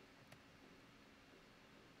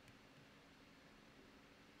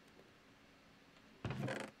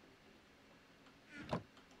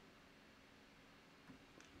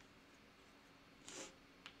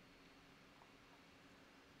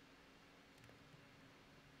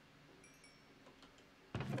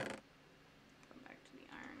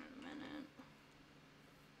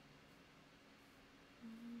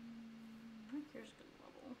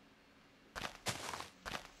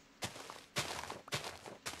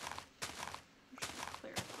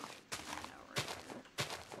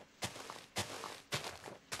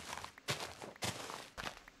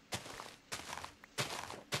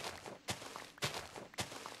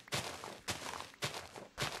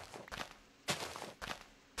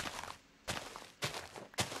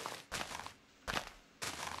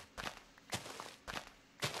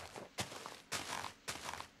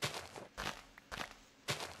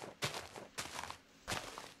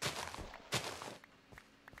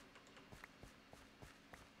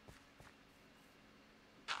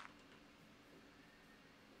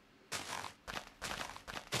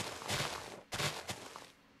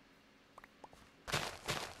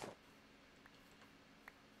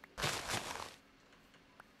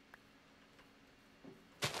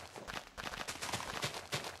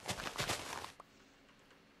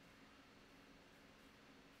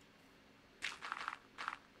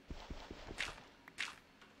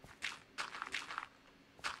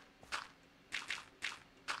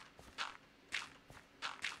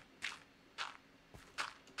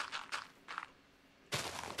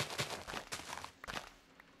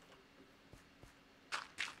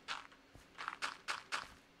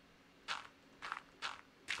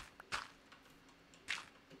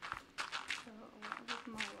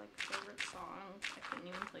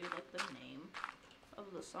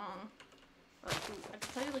 song. I can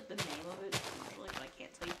tell you like the name of it usually, but I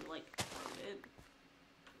can't tell you who like wrote it.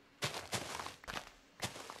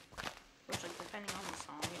 Which like depending on the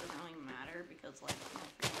song, it doesn't really matter because like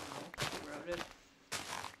most people know who wrote it.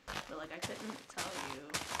 But like I couldn't tell you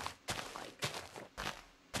like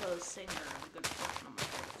the singer of a good portion of my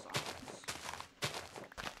favorite songs.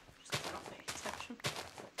 Just because I don't pay attention.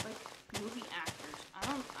 Like movie actors, I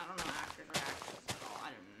don't know actors or actresses at all.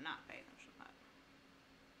 I do not pay attention to that.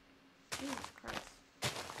 Jesus Christ.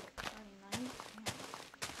 39? Damn.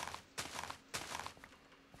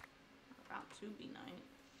 About to be night.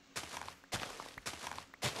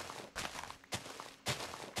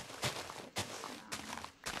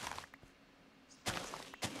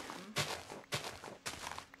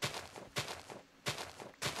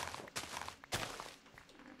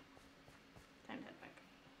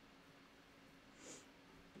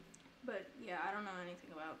 But yeah, I don't know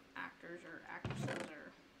anything about actors or actresses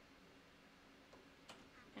or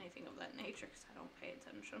anything of that nature because I don't pay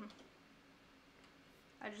attention.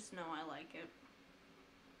 I just know I like it.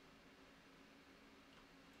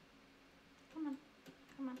 Come on,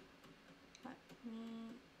 come on. Let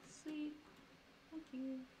me sleep. Thank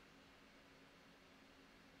you.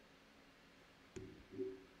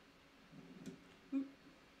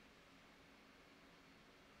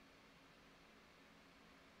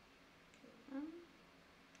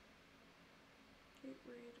 Get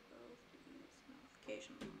rid of these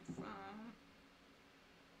notifications on my phone.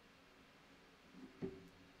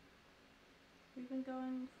 We've been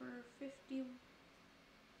going for 51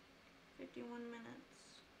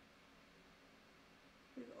 minutes.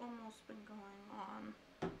 We've almost been going on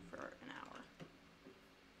for an hour.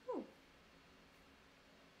 Ooh.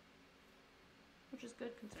 Which is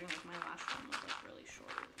good considering like my last one was like really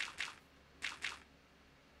short.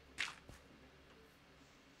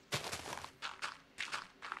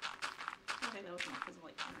 Okay, that was more because of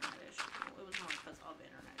like internet issues. Well, it was more because of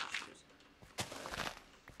internet issues. But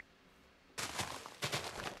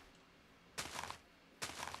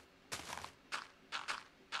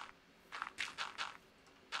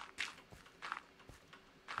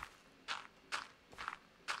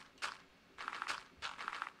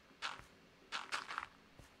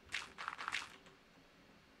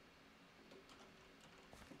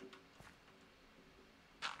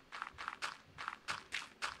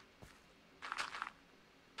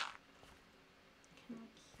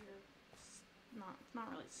it's not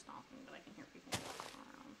really stomping, but I can hear people walking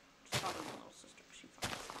around. Just probably my little sister, because she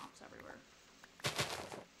fucking stomps everywhere.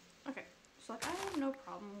 Okay, so like I have no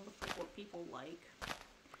problem with like, what people like,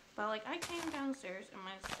 but like I came downstairs and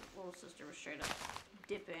my little sister was straight up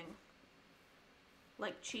dipping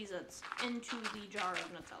like Cheez-Its into the jar of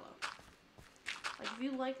Nutella. Like if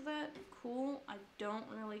you like that, cool. I don't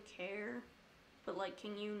really care, but like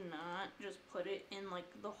can you not just put it in like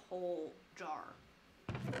the whole jar?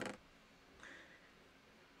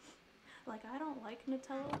 Like, I don't like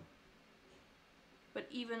Nutella, but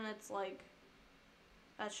even it's like,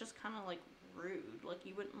 that's just kind of like rude. Like,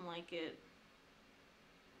 you wouldn't like it.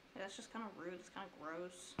 Yeah, that's just kind of rude. It's kind of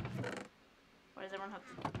gross. Why does everyone have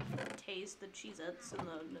to taste the Cheez-Its and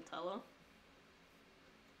the Nutella?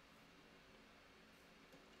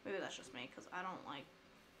 Maybe that's just me, because I don't like,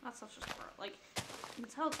 that stuff's just gross. Like,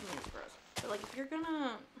 Nutella to me is gross. But like, if you're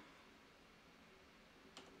gonna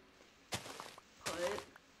put,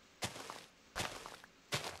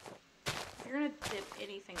 if you're gonna dip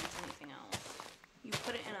anything into anything else, you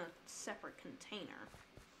put it in a separate container.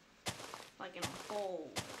 Like in a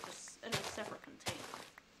bowl, just in a separate container.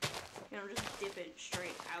 You don't just dip it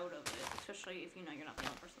straight out of it, especially if you know you're not the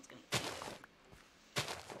only person that's gonna eat it.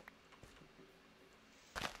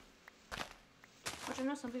 Which I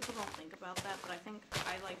know some people don't think about that, but I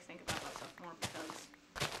like think about that stuff more because,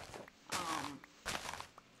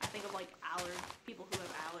 I think of like people who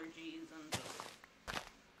have allergies and just,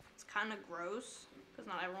 it's kind of gross, because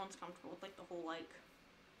not everyone's comfortable with like the whole like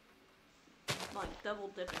double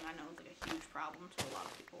dipping. I know it's like a huge problem to a lot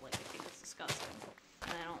of people, like they think it's disgusting,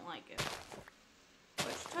 and they don't like it.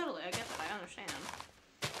 Which, totally, I get that, I understand.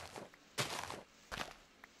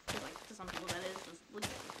 Because like, to some people that is just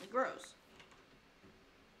legitimately gross.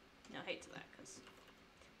 No hate to that, because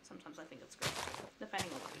sometimes I think it's gross too,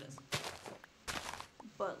 depending on what it is.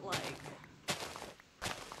 But like,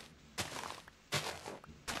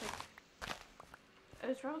 I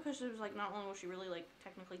think it's probably because it was like, not only was she really like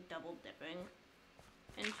technically double dipping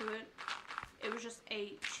into it, it was just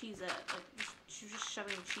a Cheez-It, like she was just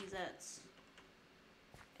shoving Cheez-Its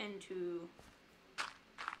into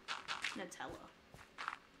Nutella,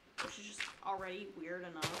 which is just already weird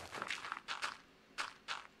enough.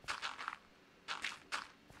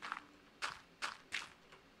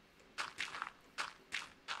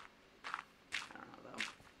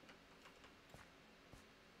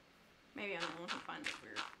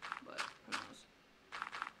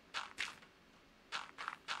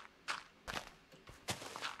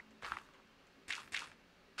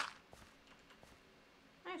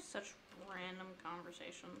 random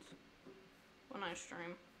conversations when I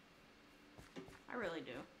stream. I really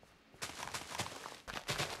do.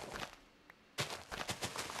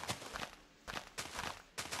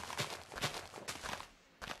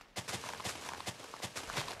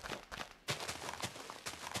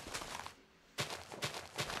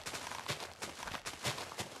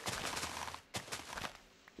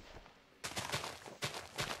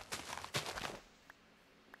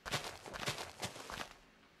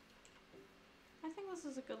 I think this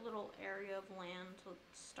is a good little area of land to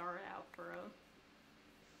start out for a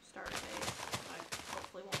starter base. I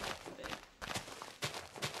hopefully won't make too big.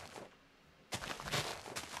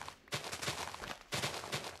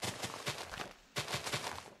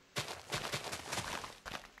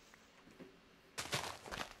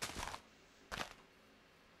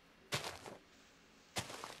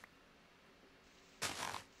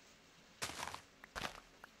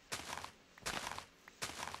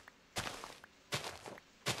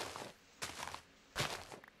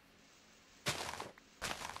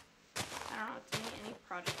 I don't know, to me, any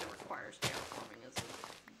project that requires terraforming is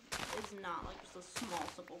not like just a small,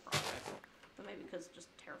 simple project. But maybe because just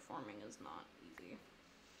terraforming is not easy.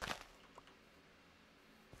 At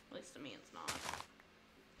least to me, it's not.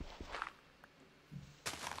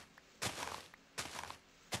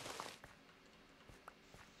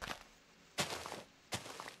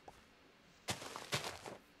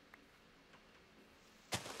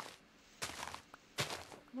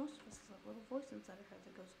 Most of us have a little voice inside our head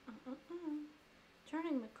that goes,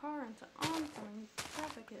 Turning the car into oncoming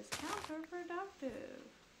traffic is counterproductive.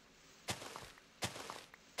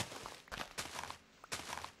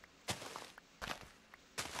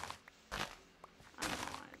 I don't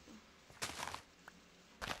know why.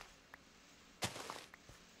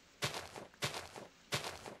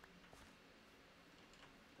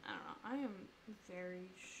 I don't know. I am very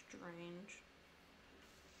strange.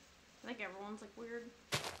 I think everyone's like weird.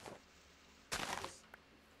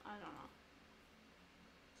 I don't know.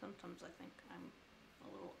 Sometimes I think I'm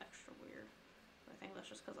a little extra weird. But I think that's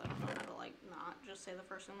just because I don't know how to like not just say the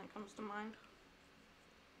first thing that comes to mind.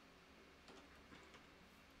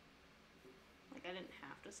 Like I didn't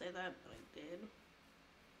have to say that, but I did.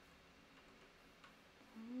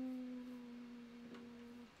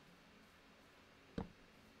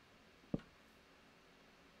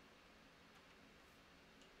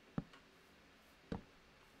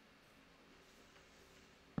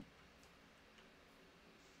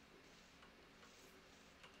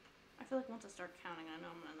 I feel like once I start counting, I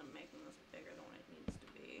know I'm gonna end up making this bigger than what it needs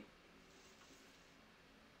to be.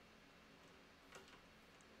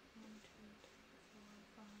 1, 2, 3, 4,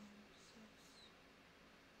 5, 6.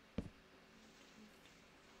 1, 2, 3,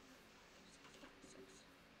 4, 5, 6, 6.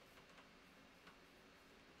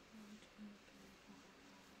 1, 2, 3, 4,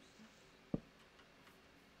 5, 6.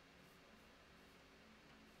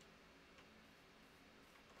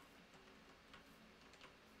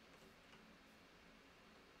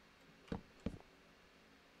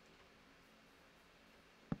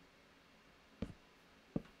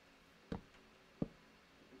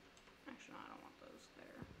 Actually, no, I don't want those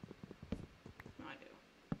there. No, I do.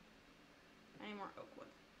 I need more oak wood.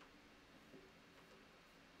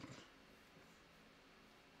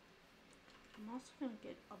 I'm also gonna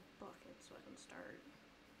get a bucket so I can start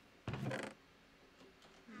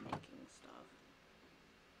making stuff.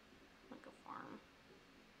 Like a farm.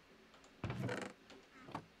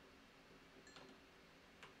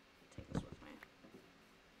 Take this with me.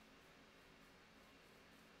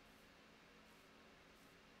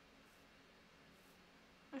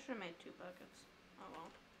 I should have made 2 buckets. Oh well.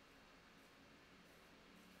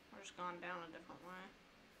 I've just gone down a different way.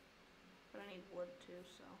 But I need wood too,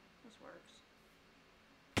 so this works.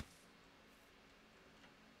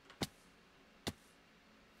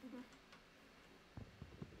 Oh,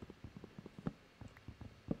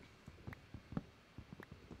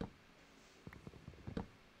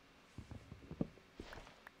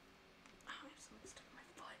 I have something stuck in my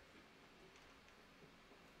foot.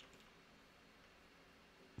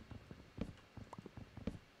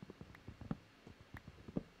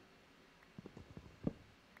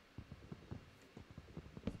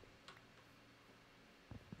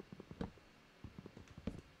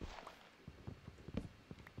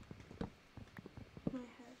 My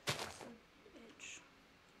head has an itch.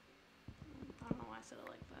 I don't know why I said it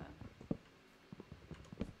like that.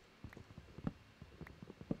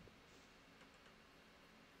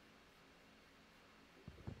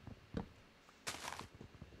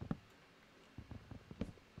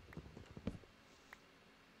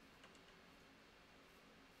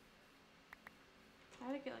 I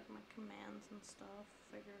had to get like my commands and stuff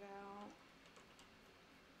figured out.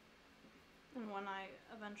 when I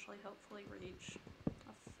eventually hopefully reach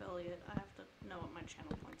affiliate, I have to know what my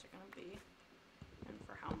channel points are going to be and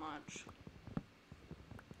for how much.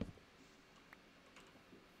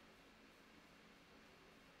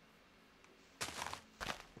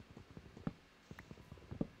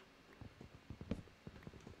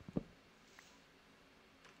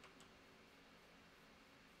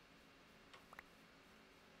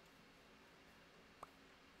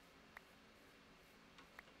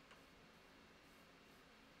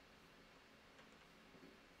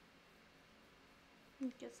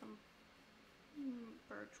 Get some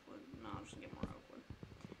birchwood. No, I'll just get more oak wood.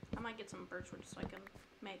 I might get some birchwood so I can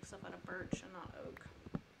make stuff out of birch and not oak.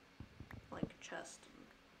 Like chest and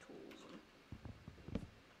tools and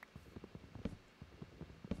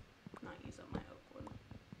not use up my oak wood.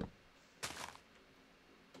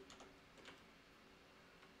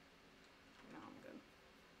 No, I'm good.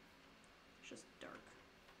 It's just dark.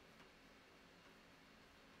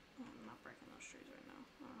 Oh, I'm not breaking those trees right now.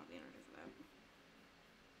 I don't have the energy for that.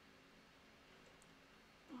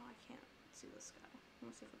 Oh, I can't see the sky. Let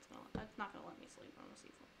me see if it's gonna. It's not gonna let me sleep. I'm gonna see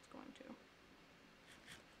if it's going to.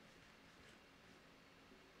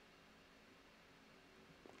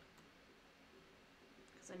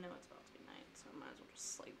 Because I know it's about to be night, so I might as well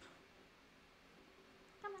just sleep.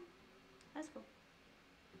 Come on, let's go.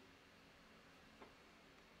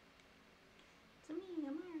 It's me,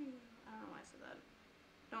 I'm Mario. I don't know why I said that.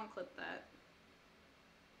 Don't clip that.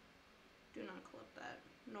 Do not clip that.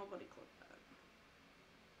 Nobody clip that.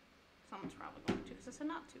 Someone's probably going to, because I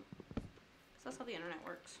said not to. Because that's how the internet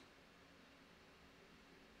works.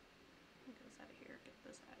 Get this out of here, get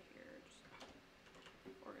this out of here, just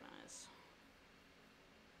organize.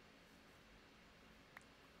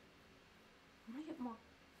 I might get more,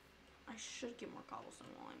 I should get more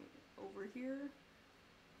cobblestone while I'm over here.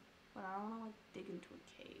 But I don't want to like dig into a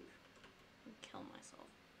cave and kill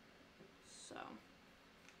myself. So,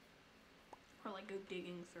 or like go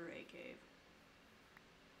digging through a cave.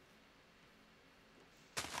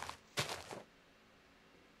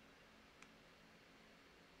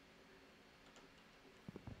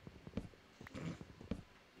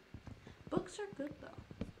 Books are good though.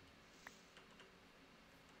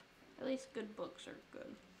 At least good books are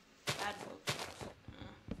good. Bad books are just,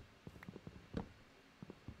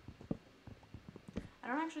 I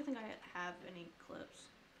don't actually think I have any clips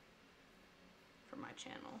for my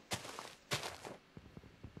channel.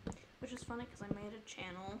 Which is funny because I made a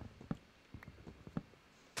channel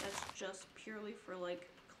that's just purely for like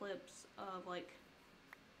clips of like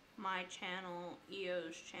my channel,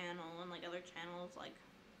 EO's channel, and like other channels like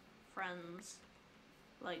friends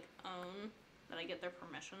like own that I get their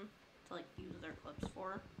permission to like use their clips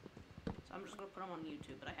for. So I'm just gonna put them on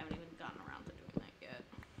YouTube, but I haven't even gotten around to doing that yet.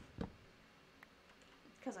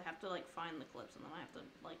 Because I have to like find the clips and then I have to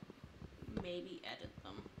like maybe edit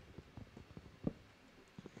them.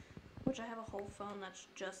 Which I have a whole phone that's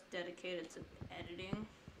just dedicated to editing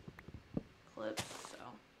clips, so.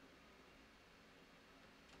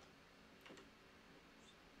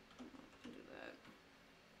 Do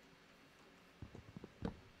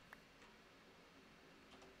that.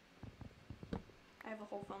 I have a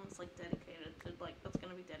whole phone that's like dedicated to like, that's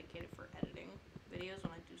gonna be dedicated for editing videos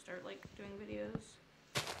when I do start like doing videos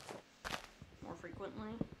more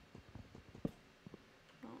frequently.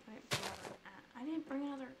 Oh, I didn't bring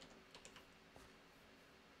another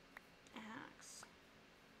axe.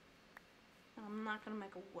 And I'm not gonna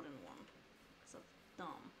make a wooden one, because that's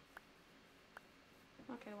dumb.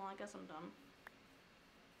 Okay, well I guess I'm done.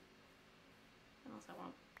 Unless I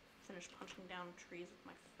want to finish punching down trees with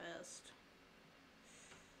my fist.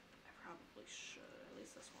 I probably should, at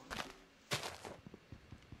least this one.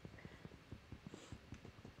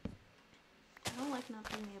 I don't like not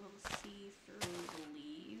being able to see through the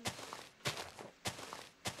leaves.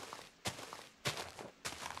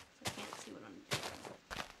 So I can't see what I'm doing.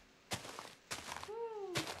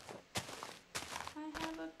 Woo! I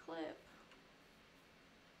have a clip.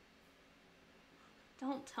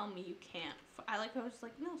 Don't tell me you can't. I was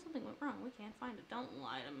like, no, something went wrong. We can't find it. Don't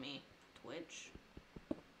lie to me, Twitch.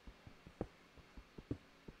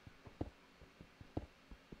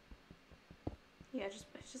 Yeah, it's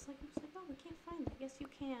just like, oh, we can't find it. Yes, you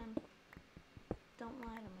can. Don't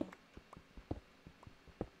lie to me.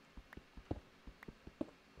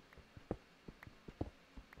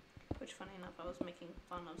 Which, funny enough, I was making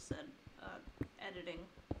fun of said editing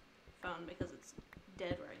phone because it's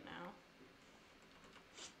dead right now.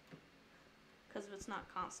 Because if it's not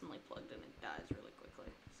constantly plugged in, it dies really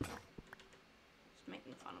quickly. So, just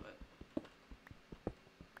making fun of it.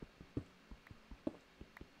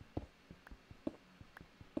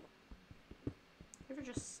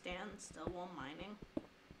 just stand still while mining.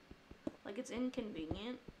 Like, it's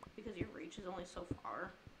inconvenient because your reach is only so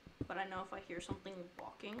far. But I know if I hear something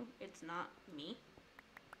walking, it's not me.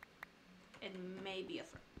 It may be a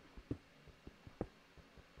threat.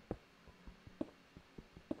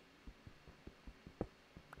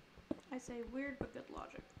 I say weird but good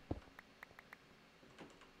logic.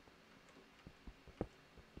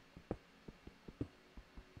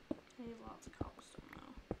 I need lots of cobblestone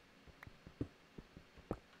though.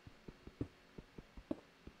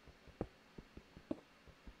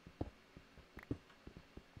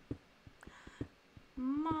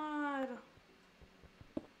 Mod!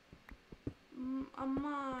 A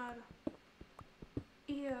mod!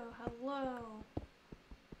 Ew, hello!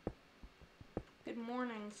 Good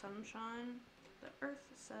morning, sunshine. The earth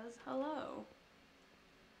says hello.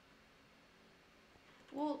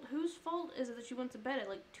 Well, whose fault is it that you went to bed at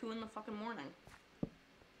like 2 in the fucking morning?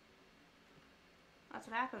 That's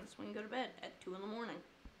what happens when you go to bed at 2 in the morning.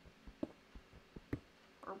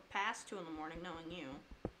 Or past 2 in the morning, knowing you.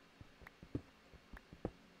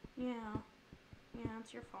 Yeah,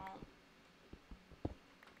 it's your fault.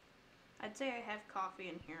 I'd say I have coffee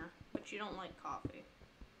in here, but you don't like coffee.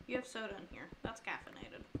 You have soda in here. That's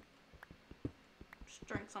caffeinated. Just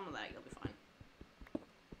drink some of that, you'll be fine.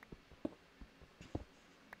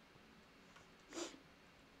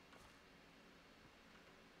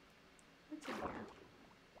 What's in here?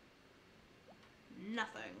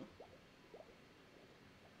 Nothing.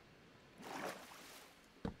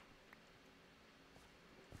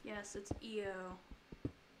 Yes, it's EO.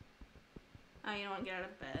 Oh, you don't want to get out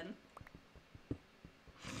of bed.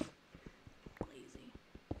 Lazy.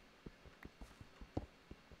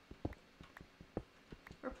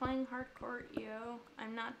 We're playing hardcore, EO.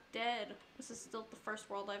 I'm not dead. This is still the first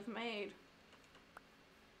world I've made.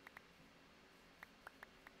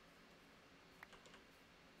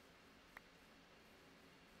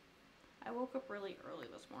 I woke up really early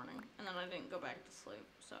this morning, and then I didn't go back to sleep,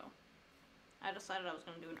 so I decided I was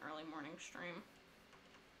going to do an early morning stream.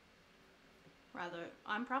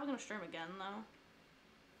 I'm probably going to stream again, though.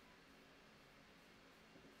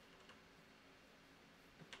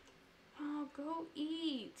 Oh, go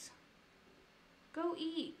eat. Go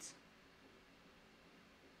eat.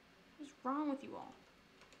 What's wrong with you all?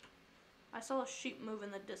 I saw a sheep move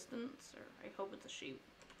in the distance, or I hope it's a sheep.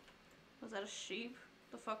 Was that a sheep?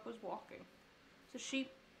 The fuck was walking? It's a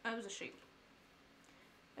sheep. Oh, it was a sheep.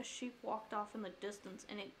 A sheep walked off in the distance,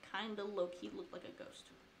 and it kinda low-key looked like a ghost.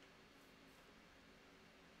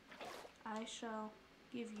 I shall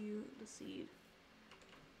give you the seed.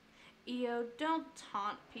 EO, don't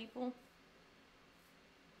taunt people.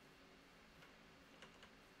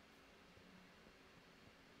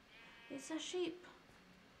 It's a sheep.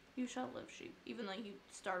 You shall live, sheep, even though you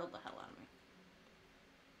startled the hell out of me.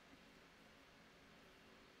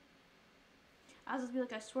 I was just be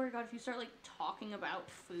like, I swear to God, if you start, like, talking about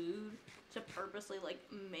food to purposely, like,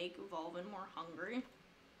 make Volvin more hungry,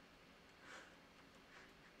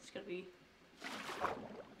 it's gonna be...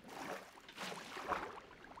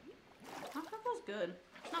 Hot chocolate's good.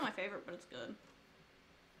 It's not my favorite, but it's good.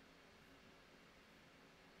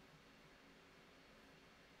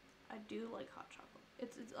 I do like hot chocolate.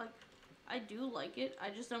 It's like, I do like it, I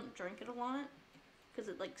just don't drink it a lot, because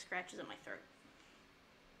it, like, scratches at my throat.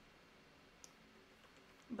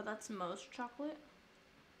 But that's most chocolate.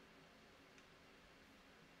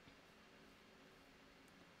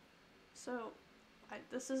 So,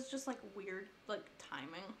 this is just, like, weird, like,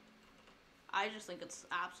 timing. I just think it's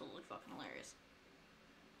absolutely fucking hilarious.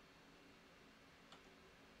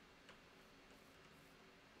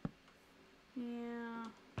 Yeah,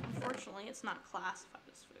 unfortunately, it's not classified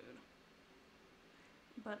as food.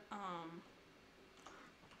 But,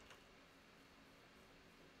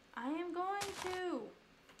 I am going to.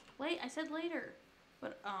 I said later.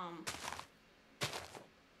 But,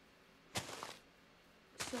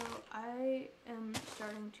 so I am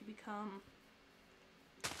starting to become,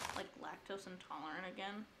 like, lactose intolerant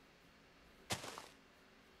again.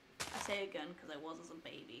 I say again because I was as a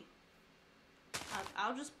baby.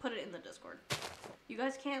 I'll just put it in the Discord. You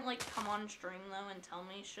guys can't, like, come on stream, though, and tell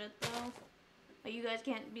me shit, though. Like, you guys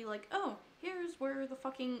can't be like, oh, here's where the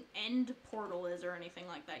fucking end portal is or anything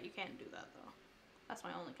like that. You can't do that, though. That's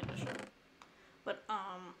my only condition. But,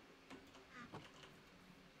 I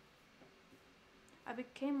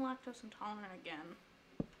became lactose intolerant again.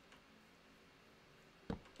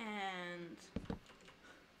 And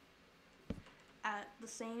at the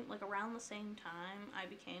same, like, around the same time I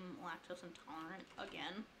became lactose intolerant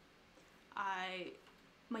again,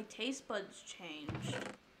 my taste buds changed.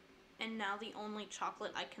 And now the only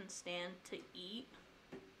chocolate I can stand to eat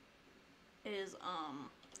is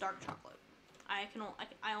dark chocolate. I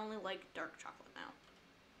only like dark chocolate now.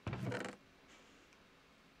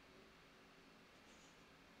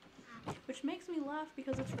 Which makes me laugh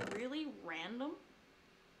because it's really random.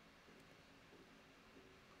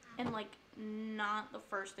 And like not the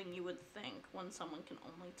first thing you would think when someone can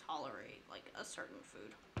only tolerate like a certain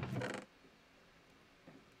food.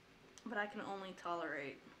 But I can only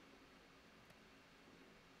tolerate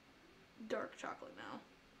dark chocolate now.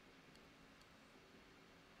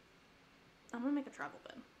 I'm gonna make a travel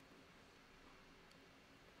bed.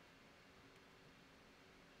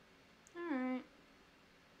 Alright.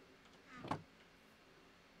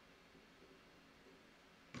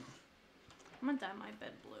 I'm gonna dye my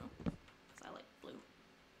bed blue. Because I like blue.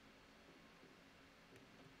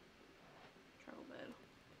 Travel bed.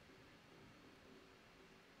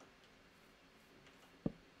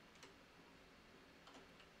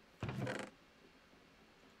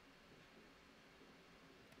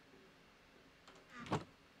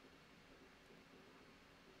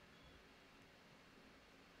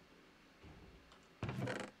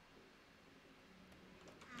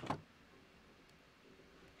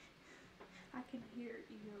 I can hear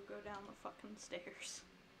you go down the fucking stairs.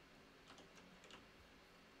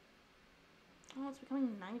 Oh, it's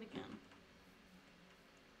becoming night again.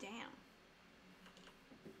 Damn.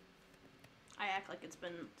 I act like it's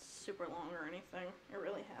been super long or anything. It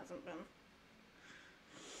really hasn't been.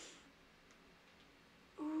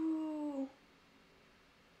 Ooh.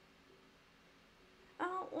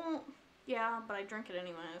 Oh, well, yeah, but I drink it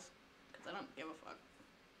anyways. Because I don't give a fuck.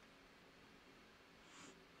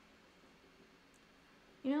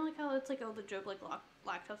 You know, like how it's like, oh, the joke, like,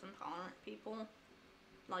 lactose intolerant people,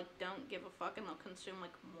 like, don't give a fuck and they'll consume,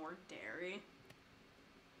 like, more dairy.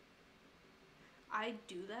 I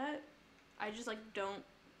do that. I just, like,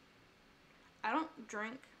 I don't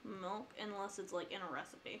drink milk unless it's, like, in a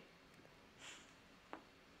recipe.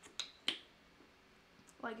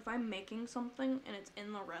 Like, if I'm making something and it's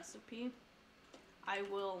in the recipe,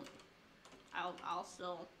 I'll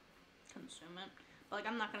still consume it. But, like,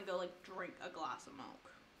 I'm not gonna go, like, drink a glass of milk.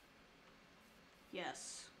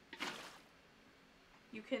 Yes.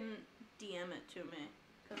 You can DM it to me,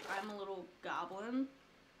 because I'm a little goblin,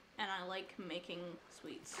 and I like making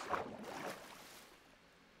sweets.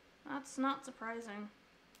 That's not surprising.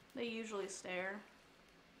 They usually stare.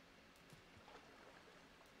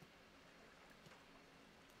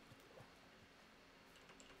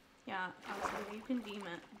 Yeah, I was like, you can DM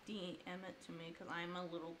it to me, because I'm a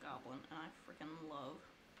little goblin, and I freaking love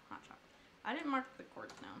hot chocolate. I didn't mark the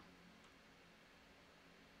cords down.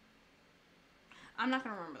 I'm not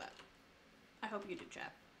gonna remember that. I hope you do,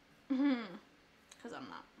 chat. Because I'm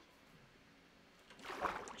not.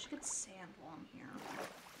 I should get sand while I'm here.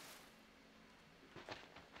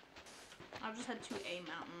 I'll just head to a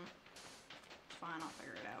mountain. It's fine, I'll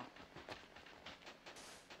figure it out.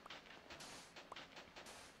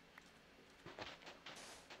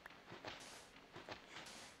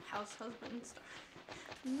 House husband stuff.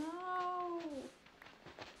 No!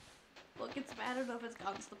 Look, it's bad enough it's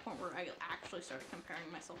gotten to the point where I actually started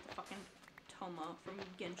comparing myself to fucking Toma from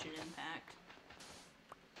Genshin Impact.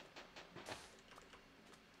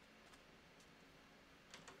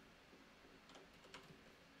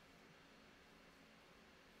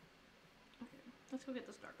 Okay, let's go get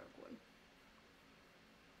this dark oak wood.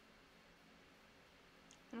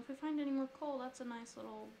 And if we find any more coal, that's a nice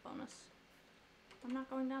little bonus. I'm not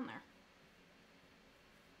going down there.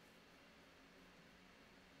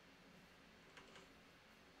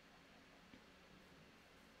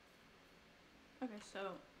 Okay, so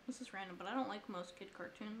this is random, but I don't like most kid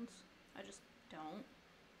cartoons. I just don't.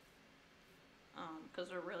 Because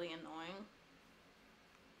they're really annoying.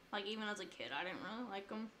 Like, even as a kid, I didn't really like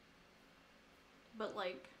them. But,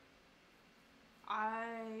 like,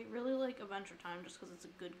 I really like Adventure Time just because it's a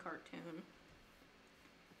good cartoon.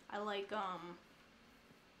 I like, I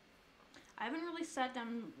haven't really sat down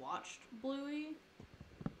and watched Bluey,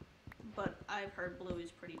 but I've heard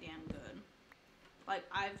Bluey's pretty damn good. Like,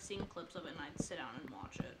 I've seen clips of it and I'd sit down and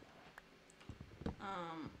watch it.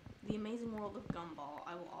 The Amazing World of Gumball,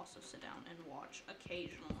 I will also sit down and watch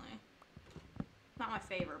occasionally. Not my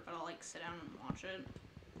favorite, but I'll, like, sit down and watch it.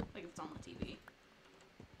 Like, if it's on the TV.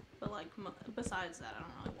 But, like, besides that, I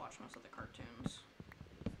don't really watch most of the cartoons.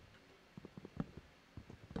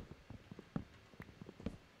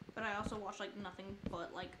 But I also watch, like, nothing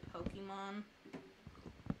but, like, Pokemon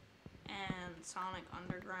and Sonic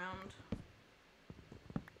Underground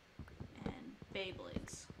and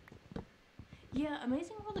Beyblades. Yeah,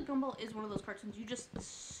 Amazing World of Gumball is one of those cartoons you just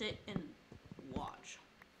sit and watch.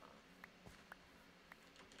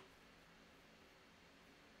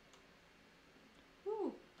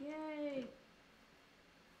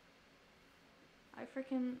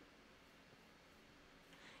 freaking...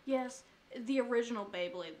 Yes, the original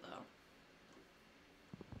Beyblade, though.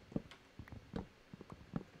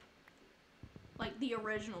 Like, the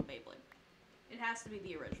original Beyblade. It has to be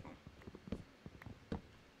the original.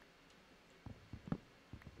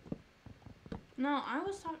 No, I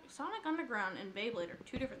was talking... Sonic Underground and Beyblade are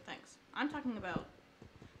two different things. I'm talking about...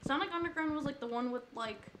 Sonic Underground was, like, the one with,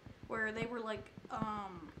 like... Where they were, like,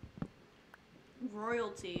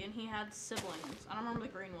 royalty, and he had siblings. I don't remember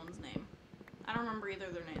the green one's name. I don't remember either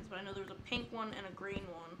of their names, but I know there was a pink one and a green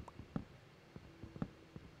one.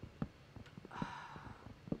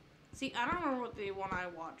 See, I don't remember what the one I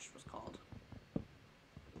watched was called.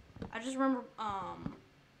 I just remember,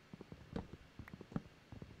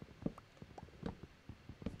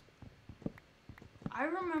 I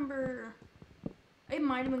remember, it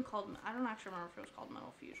might have been called, I don't actually remember if it was called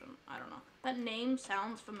Metal Fusion. I don't know. That name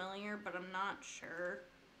sounds familiar, but I'm not sure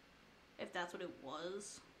if that's what it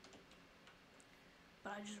was.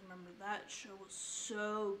 But I just remember that show was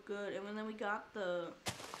so good. And then we got the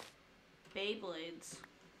Beyblades.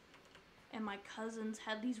 And my cousins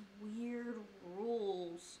had these weird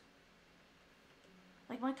rules.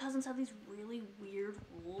 Like, my cousins had these really weird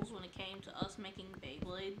rules when it came to us making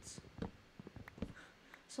Beyblades.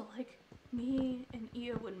 So, like, me and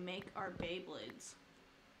Io would make our Beyblades.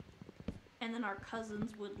 And then our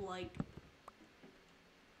cousins would, like,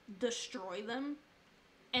 destroy them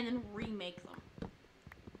and then remake them.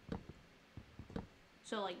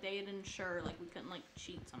 So, like, they'd ensure, like, we couldn't, like,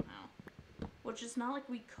 cheat somehow. Which is not like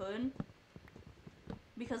we could.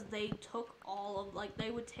 Because they took all of, like,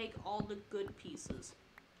 they would take all the good pieces.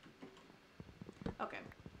 Okay.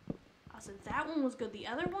 I said that one was good. The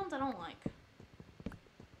other ones I don't like.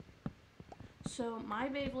 So, my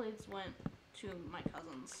Beyblades went to my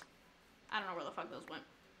cousins. I don't know where the fuck those went.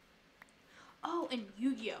 Oh, and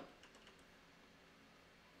Yu-Gi-Oh!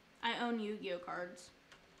 I own Yu-Gi-Oh! Cards.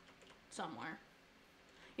 Somewhere.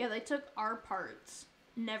 Yeah, they took our parts.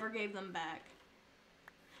 Never gave them back.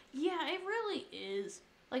 Yeah, it really is.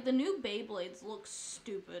 Like, the new Beyblades look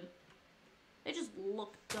stupid. They just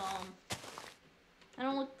look dumb. They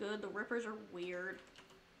don't look good. The rippers are weird.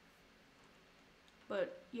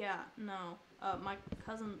 But, yeah, no. My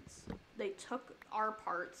cousins, they took our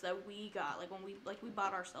parts that we got. Like, when we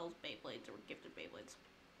bought ourselves Beyblades or gifted Beyblades.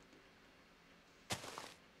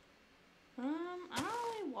 I don't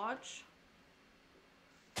really watch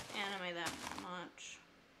anime that much.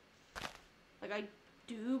 Like, I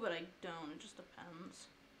do, but I don't. It just depends.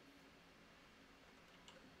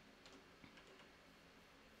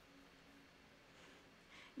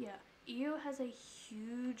 Yeah, Io has a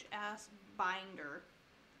huge ass binder.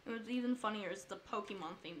 And what's even funnier is the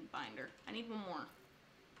Pokemon themed binder. I need one more.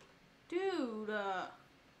 Dude,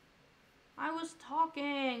 I was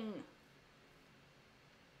talking.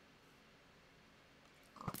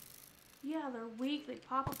 Yeah, they're weak. They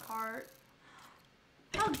pop apart.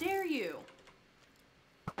 How dare you?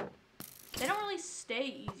 They don't really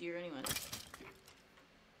stay easier anyway.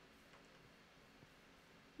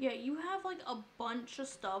 Yeah, you have like a bunch of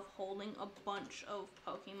stuff holding a bunch of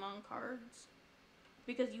Pokemon cards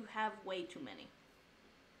because you have way too many.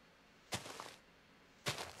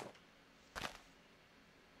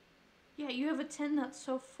 Yeah, you have a tin that's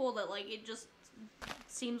so full that like it just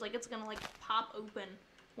seems like it's gonna like pop open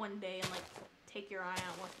one day and like take your eye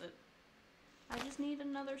out with it. I just need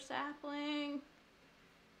another sapling.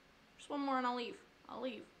 Just one more and I'll leave. I'll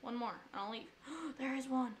leave. One more and I'll leave. There is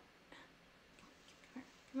one.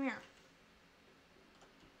 Come here.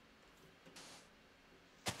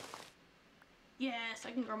 Yes,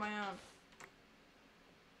 I can grow my own.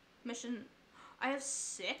 Mission. I have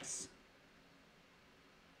 6.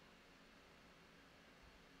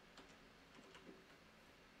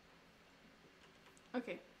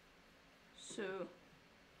 Okay. So,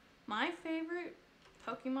 my favorite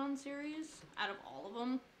Pokemon series out of all of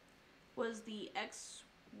them was the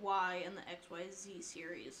XY and the XYZ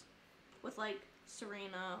series. With like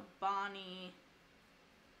Serena, Bonnie,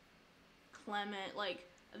 Clement, like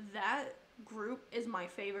that group is my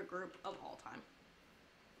favorite group of all time.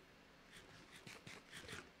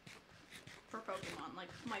 For Pokemon, like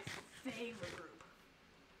my favorite group.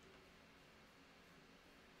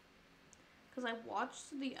 Cause I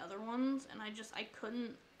watched the other ones and I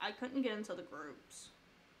couldn't get into the groups.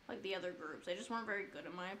 Like the other groups. They just weren't very good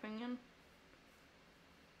in my opinion.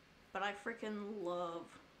 But I freaking love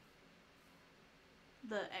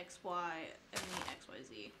the XY and the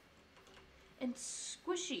XYZ. And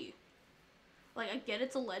Squishy. Like, I get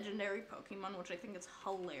it's a legendary Pokemon, which I think is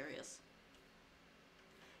hilarious.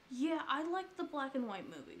 Yeah, I like the black and white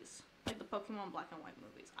movies. Like the Pokemon black and white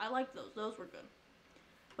movies. I like those. Those were good.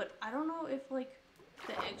 But I don't know if like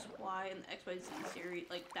the XY and the XYZ series,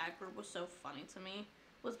 like that group was so funny to me,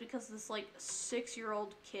 was because this like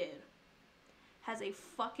 6-year-old kid has a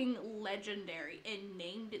fucking legendary and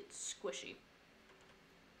named it Squishy.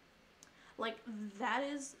 Like, that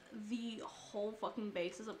is the whole fucking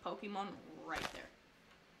basis of Pokemon right there.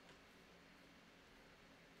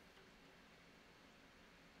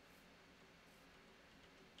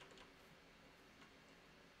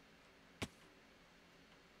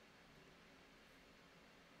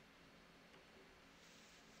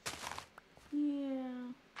 Yeah.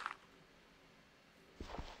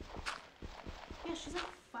 Yeah, she's like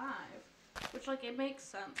 5. Which, like, it makes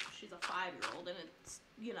sense. She's a 5-year-old, and it's,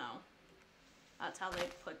 you know, that's how they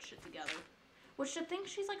put shit together. Which to think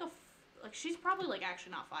she's like like, she's probably, like,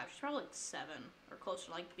 actually not 5. She's probably, like, 7, or close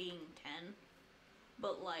to, like, being 10.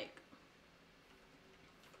 But, like,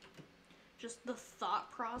 just the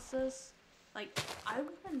thought process, like, I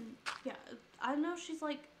wouldn't, yeah, I know she's,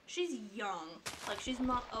 like, she's young. Like, she's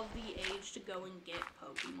not of the age to go and get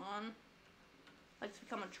Pokemon. Like, to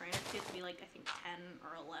become a trainer, she has to be, like, I think 10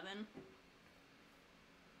 or 11.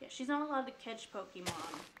 Yeah, she's not allowed to catch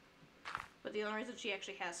Pokemon. But the only reason she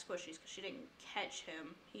actually has Squishy is because she didn't catch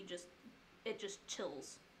him. It just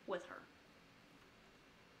chills with her.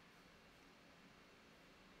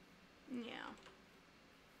 Yeah.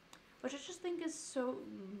 Which I just think is so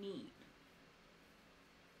neat.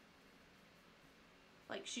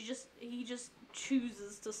 Like, he just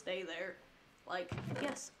chooses to stay there. Like,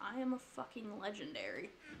 yes, I am a fucking legendary.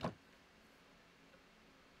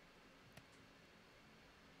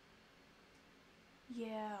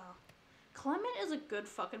 Yeah. Clement is a good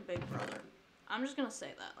fucking big brother. I'm just gonna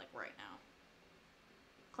say that, like, right now.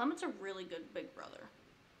 Clement's a really good big brother.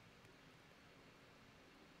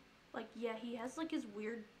 Like, yeah, he has, like, his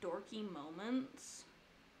weird dorky moments.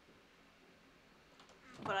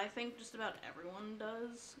 But I think just about everyone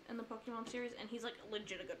does in the Pokemon series, and he's, like,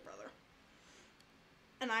 legit a good brother.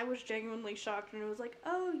 And I was genuinely shocked when it was like,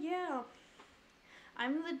 oh, yeah,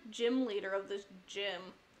 I'm the gym leader of this gym,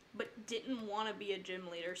 but didn't want to be a gym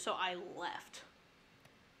leader, so I left.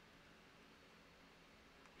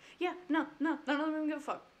 Yeah, no, none of them even give a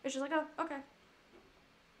fuck. It's just like, oh, okay.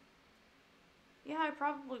 Yeah, I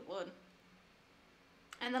probably would.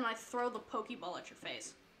 And then I throw the Pokeball at your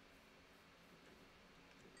face.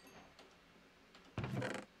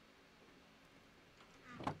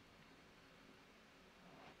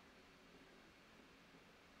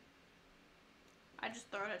 I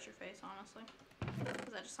just throw it at your face, honestly.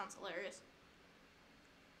 Because that just sounds hilarious.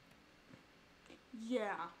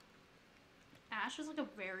 Yeah. Ash is like a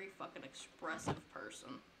very fucking expressive person.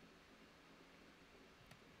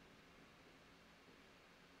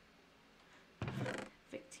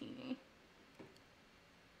 Victini.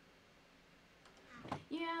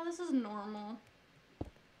 Yeah, this is normal.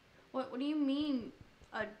 What do you mean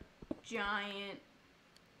a giant,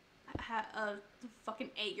 a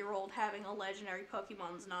fucking 8-year-old having a legendary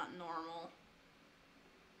Pokemon's not normal?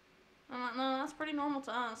 No, that's pretty normal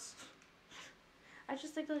to us. I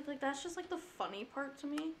just think like that's just like the funny part to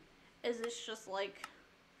me. Is it's just like,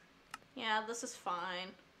 yeah, this is fine.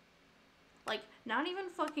 Like, not even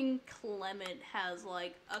fucking Clement has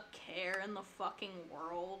like a care in the fucking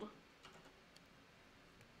world.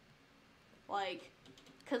 Like,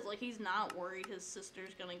 cause like he's not worried his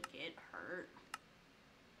sister's gonna get hurt.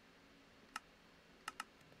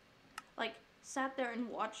 Like, sat there and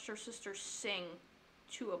watched her sister sing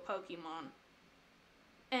to a Pokemon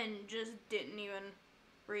and just didn't even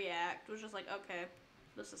react. Was just like, okay,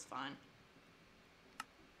 this is fine.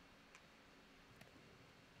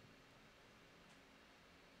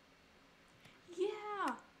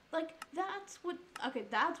 Yeah, like that's what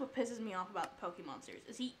pisses me off about the Pokemon series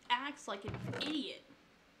is he acts like an idiot.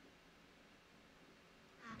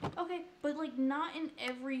 Okay, but like not in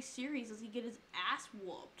every series does he get his ass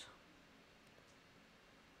whooped.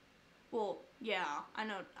 Well, yeah,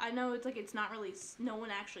 I know it's like it's not really, no one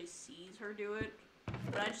actually sees her do it,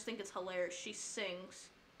 but I just think it's hilarious. She sings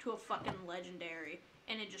to a fucking legendary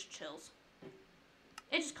and it just chills.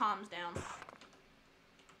 It just calms down.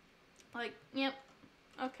 Like, yep,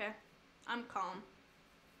 okay, I'm calm.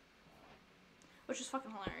 Which is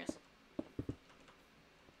fucking hilarious.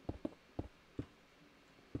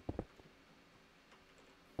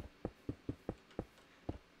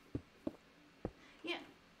 Yeah,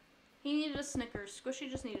 he needed a Snickers.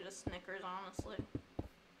 Squishy just needed a Snickers, honestly.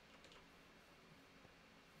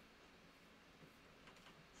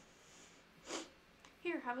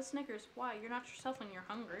 Here, have a Snickers. Why? You're not yourself when you're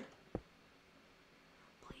hungry.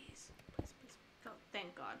 Please. Please. Oh,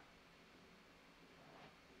 thank God.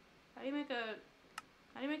 How do you make a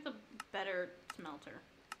How do you make the better smelter?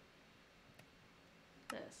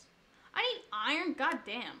 This. I need iron? God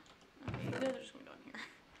damn. Okay, you guys are just gonna go in here.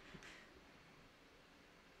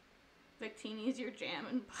 Victini's your jam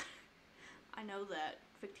and I know that.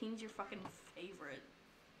 Victini's your fucking favorite.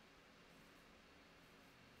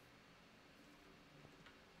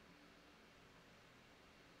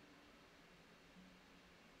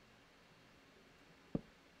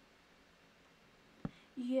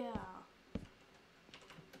 Yeah.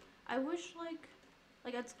 I wish, like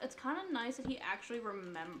it's kind of nice that he actually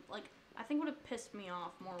like, I think what would have pissed me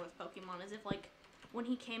off more with Pokemon is if, like, when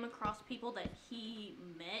he came across people that he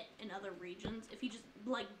met in other regions, if he just,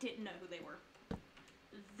 like, didn't know who they were.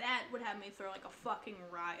 That would have me throw, like, a fucking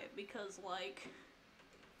riot, because, like,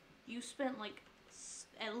 you spent, like,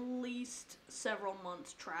 at least several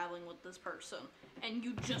months traveling with this person, and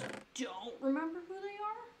you just don't remember who they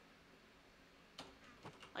are?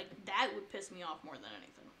 Like, that would piss me off more than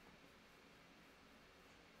anything.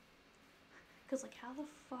 Because, like, how the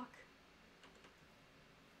fuck?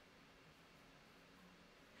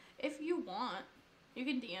 If you want, you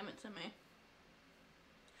can DM it to me.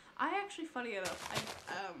 I actually, funny enough,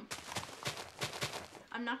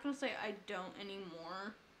 I'm not gonna say I don't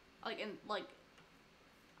anymore. Like, and, like,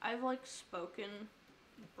 I've, like, spoken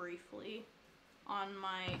briefly on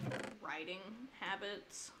my writing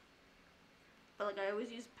habits. But, like, I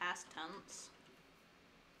always use past tense.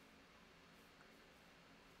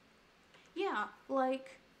 Yeah,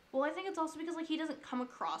 like, well, I think it's also because, like, he doesn't come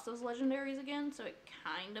across those legendaries again, so it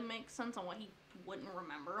kind of makes sense on why he wouldn't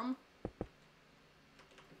remember them.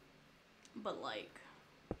 But, like,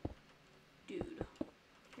 dude,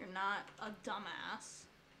 you're not a dumbass.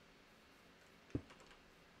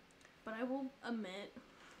 But I will admit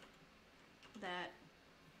that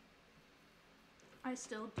I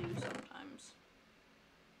still do sometimes.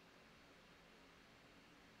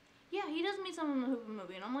 Yeah, he does meet someone in the Hoopa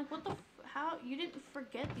movie, and I'm like, what the how? You didn't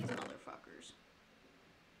forget these motherfuckers.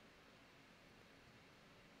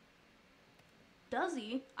 Does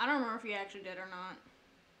he? I don't remember if he actually did or not.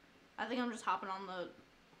 I think I'm just hopping on the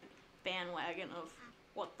bandwagon of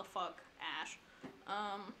what the fuck, Ash.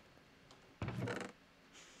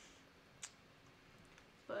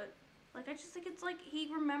 But, like, I just think it's like he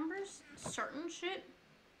remembers certain shit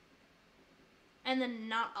and then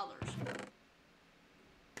not others.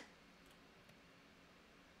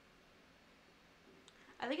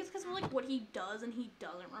 I think it's because, like, what he does and he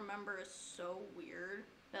doesn't remember is so weird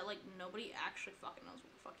that, like, nobody actually fucking knows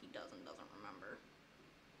what the fuck he does and doesn't remember.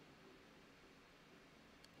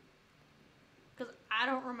 Because I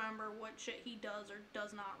don't remember what shit he does or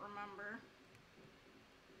does not remember.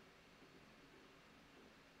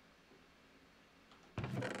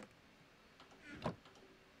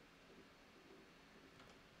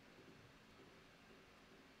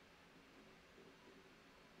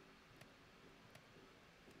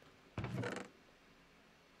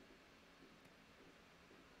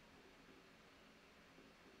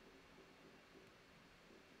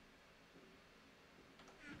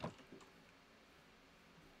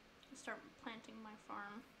 Start planting my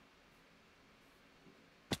farm.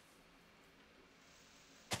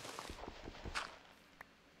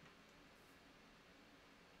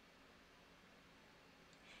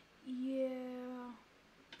 Yeah.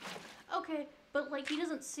 Okay, but, like, he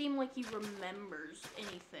doesn't seem like he remembers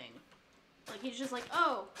anything. Like, he's just like,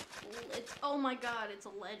 oh, it's, oh my god, it's a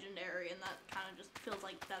legendary, and that kind of just feels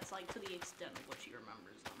like that's, like, to the extent of which he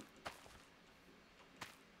remembers them.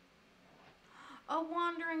 A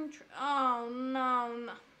wandering oh,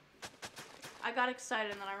 no. I got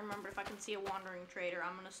excited, and then I remembered if I can see a wandering trader,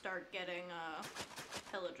 I'm gonna start getting,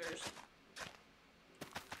 pillagers.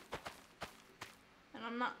 And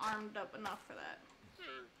I'm not armed up enough for that.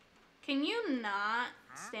 Can you not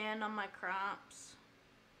stand on my crops?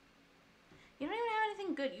 You don't even have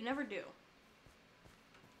anything good. You never do.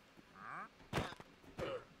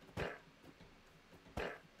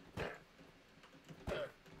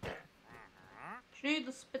 You need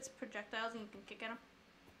the spits projectiles and you can kick at him.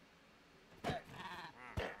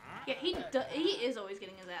 Yeah, he is always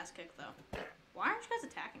getting his ass kicked, though. Why aren't you guys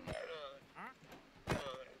attacking me?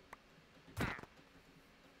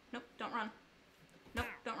 Nope, don't run. Nope,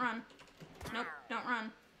 don't run. Nope, don't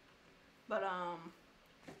run. But,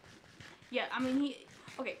 yeah, I mean,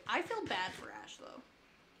 okay, I feel bad for Ash, though.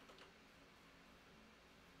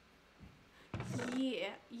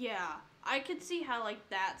 Yeah. I could see how, like,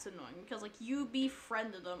 that's annoying, because, like, you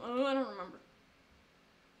befriended them. Oh, I don't remember.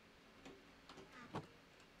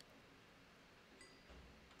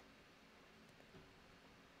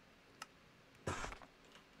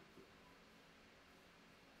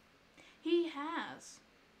 He has.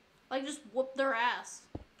 Like, just whoop their ass.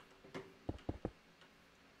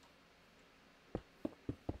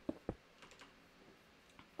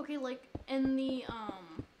 Okay, like, in the,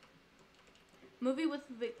 movie with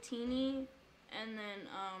Victini, and then,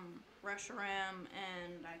 Reshiram,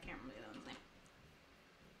 and I can't remember the other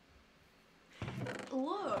name.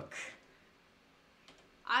 Look.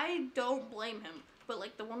 I don't blame him, but,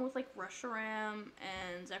 like, the one with, like, Reshiram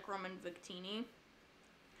and Zekrom and Victini,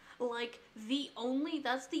 like,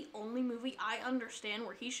 that's the only movie I understand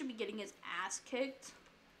where he should be getting his ass kicked,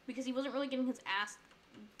 because he wasn't really getting his ass,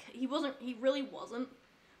 he really wasn't,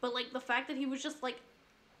 but, like, the fact that he was just, like,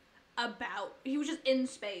 he was just in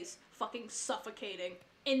space, fucking suffocating,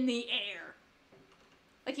 in the air,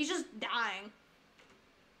 like, he's just dying.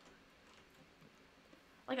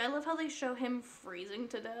 Like, I love how they show him freezing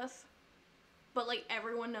to death, but, like,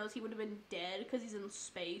 everyone knows he would have been dead because he's in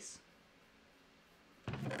space.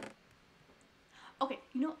 Okay,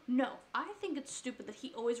 no, I think it's stupid that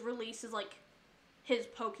he always releases, like, his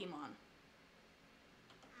Pokemon.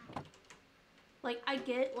 Like, I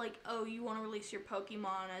get, like, oh, you want to release your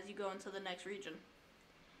Pokemon as you go into the next region.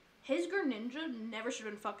 His Greninja never should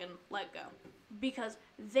have been fucking let go, because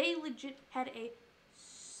they legit had a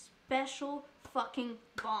special fucking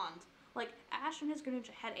bond. Like, Ash and his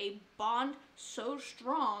Greninja had a bond so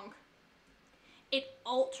strong, it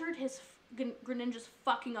altered his Greninja's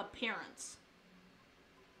fucking appearance.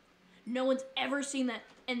 No one's ever seen that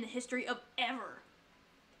in the history of ever.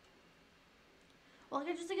 Well, like,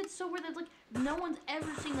 I just think it's so weird that, like, no one's ever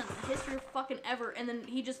seen that in the history of fucking ever, and then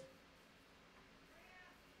he just...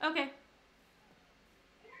 Okay.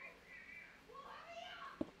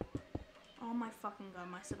 Oh my fucking god,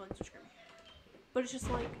 my siblings are screaming. But it's just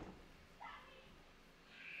like...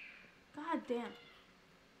 God damn.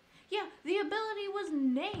 Yeah, the ability was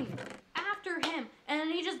named after him,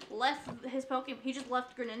 and he just left his Pokemon. He just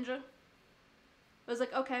left Greninja. It was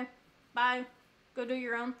like, okay, bye. Go do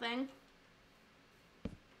your own thing.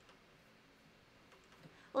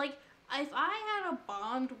 Like, if I had a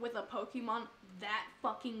bond with a Pokemon that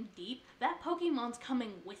fucking deep, that Pokemon's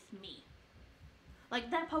coming with me.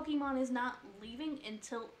 Like, that Pokemon is not leaving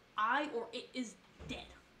until I or it is dead.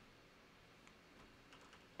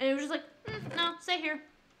 And it was just like, no, stay here.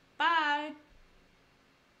 Bye.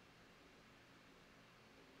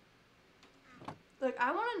 Like,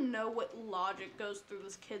 I want to know what logic goes through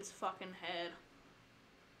this kid's fucking head.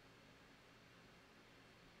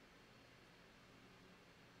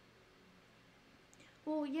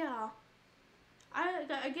 Well, yeah.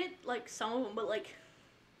 I get, like, some of them, but, like,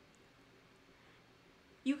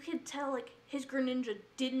 you could tell, like, his Greninja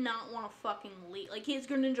did not want to fucking leave. Like, his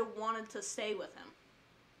Greninja wanted to stay with him.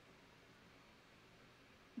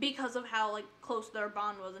 Because of how, like, close their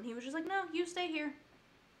bond was. And he was just like, no, you stay here.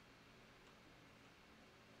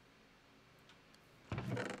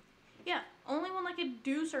 Yeah, only when, like, I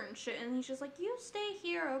do certain shit. And he's just like, you stay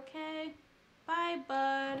here, okay? Bye,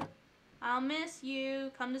 bud. I'll miss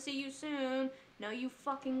you. Come to see you soon. No, you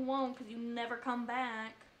fucking won't, because you never come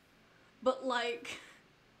back. But, like...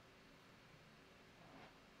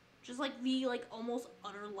 just, like, the, like, almost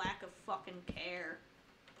utter lack of fucking care.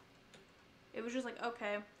 It was just like,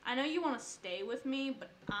 okay, I know you want to stay with me,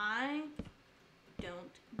 but I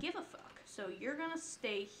don't give a fuck. So you're gonna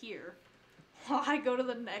stay here while I go to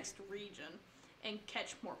the next region and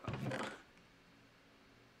catch more Pokemon.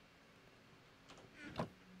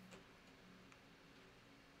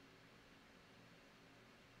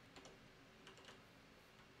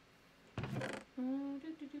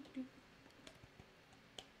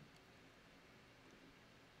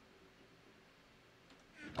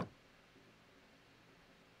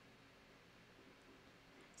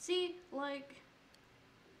 See, like,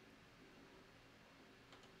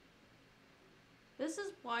 this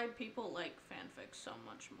is why people like fanfic so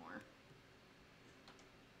much more.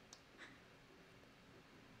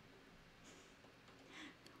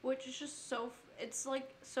 Which is just so, it's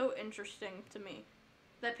like so interesting to me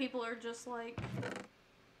that people are just like,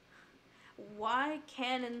 why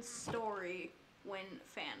canon story when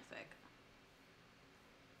fanfic?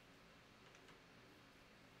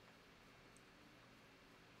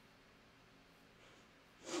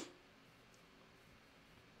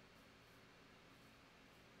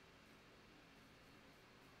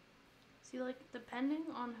 See, like, depending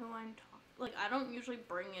on who I'm talking, like, I don't usually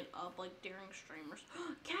bring it up, like, during streamers.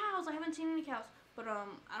 Cows! I haven't seen any cows. But,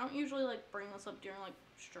 I don't usually, like, bring this up during, like,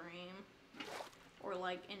 stream. Or,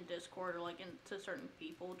 like, in Discord, or, like, to certain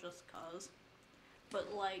people, just cause.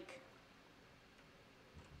 But, like,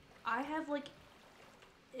 I have, like,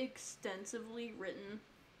 extensively written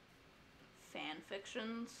fan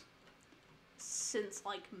fictions since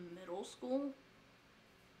like middle school.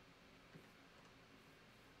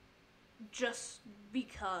 Just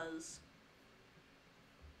because.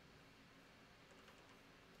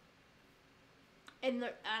 And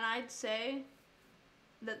I'd say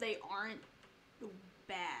that they aren't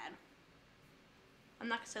bad. I'm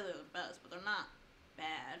not gonna say they're the best, but they're not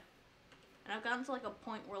bad. And I've gotten to like a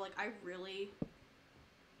point where like I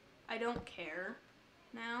don't care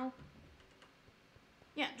now.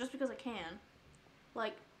 Yeah, just because I can.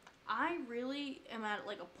 Like, I really am at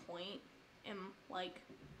like a point in like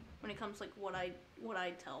when it comes to like what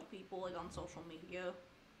I tell people like on social media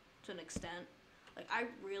to an extent. Like, I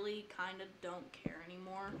really kind of don't care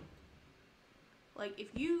anymore. Like, if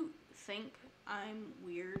you think I'm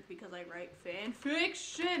weird because I write fan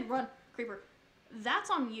fiction, run, creeper, that's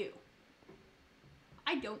on you.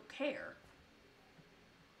 I don't care.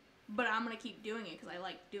 But I'm gonna keep doing it because I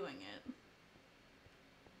like doing it.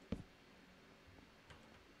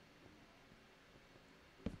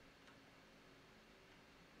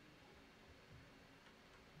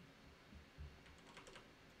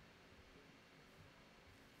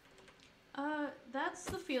 That's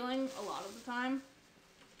the feeling a lot of the time.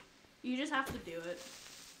 You just have to do it.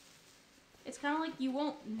 It's kind of like you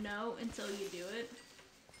won't know until you do it.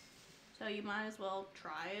 So you might as well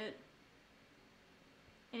try it.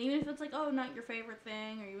 And even if it's like, oh, not your favorite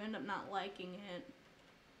thing, or you end up not liking it.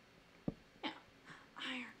 Yeah.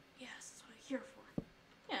 Iron. Yes, that's what I'm here for.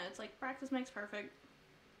 Yeah, it's like practice makes perfect.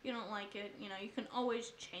 You don't like it, you know, you can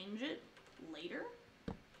always change it later.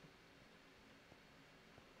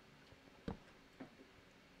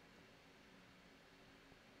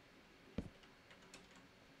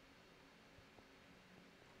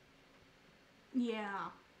 Yeah.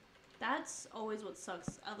 That's always what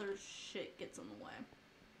sucks. Other shit gets in the way.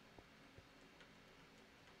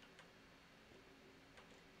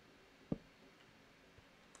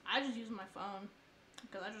 I just use my phone.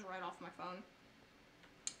 Because I just write off my phone.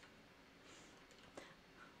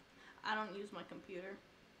 I don't use my computer.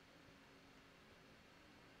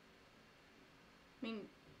 I mean,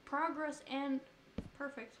 progress and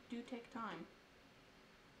perfect do take time.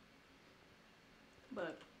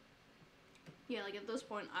 But, yeah, like at this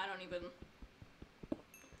point, I don't even...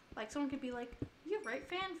 Like, someone could be like, you write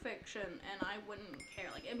fan fiction, and I wouldn't care.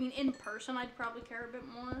 Like, I mean, in person, I'd probably care a bit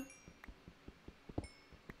more.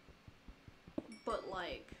 But,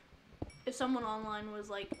 like, if someone online was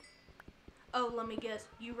like, oh, let me guess,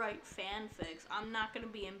 you write fanfics, I'm not gonna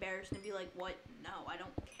be embarrassed and be like, what? No, I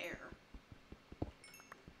don't care.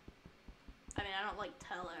 I mean, I don't, like,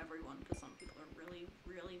 tell everyone, because some people are really,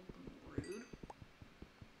 really rude.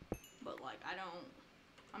 But, like,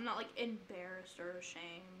 I'm not, like, embarrassed or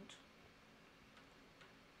ashamed.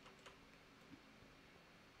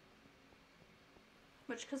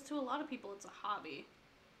 Which, because to a lot of people, it's a hobby.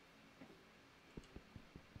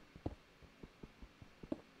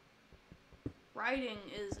 Writing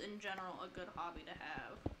is, in general, a good hobby to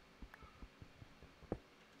have.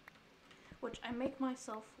 Which I make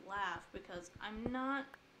myself laugh because I'm not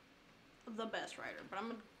the best writer, but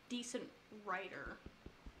I'm a decent writer.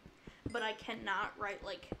 But I cannot write,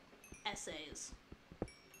 like, essays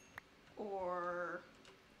or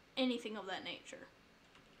anything of that nature.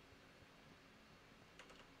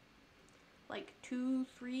 Like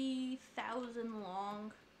 2,000-3,000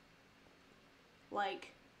 long,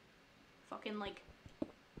 like, fucking, like,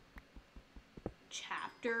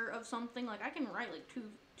 chapter of something. Like, I can write, like,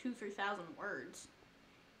 2,000-3,000 words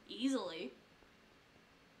easily.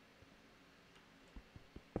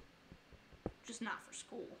 Just not for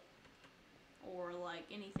school. Or, like,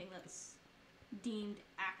 anything that's deemed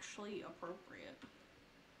actually appropriate.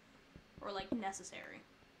 Or, like, necessary.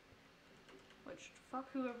 Which, fuck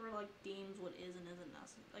whoever, like, deems what is and isn't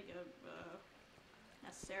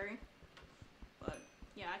necessary. But,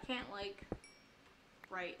 yeah, I can't, like,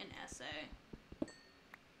 write an essay.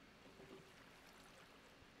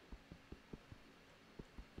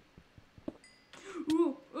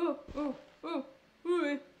 Ooh, ooh, ooh, ooh,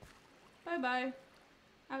 ooh. Bye-bye.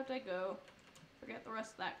 How'd I go? Forget the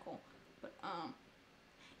rest of that cool. But,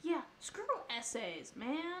 yeah, screw essays,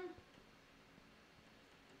 man.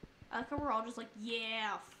 I like how we're all just like,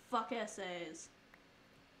 yeah, fuck essays.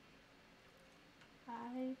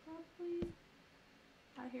 I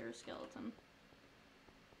hear a skeleton.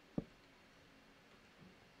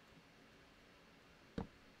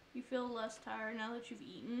 You feel less tired now that you've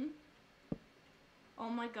eaten? Oh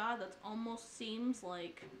my god, that almost seems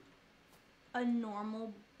like a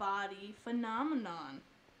normal body phenomenon.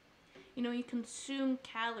 You know, you consume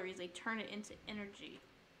calories, they turn it into energy,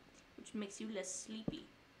 which makes you less sleepy.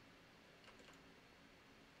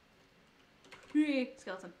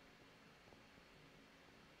 Skeleton.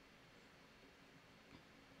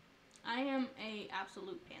 I am a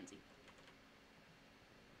absolute pansy.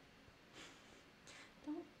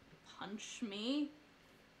 Don't punch me.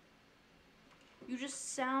 You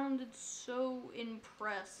just sounded so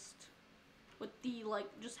impressed with the, like,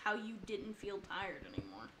 just how you didn't feel tired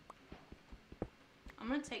anymore. I'm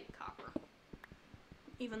gonna take copper.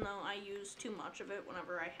 Even though I use too much of it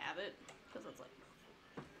whenever I have it. Because it's like...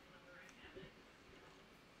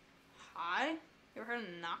 Hi? You ever heard of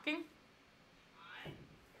knocking?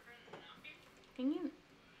 Can you...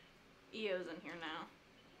 EO's in here now.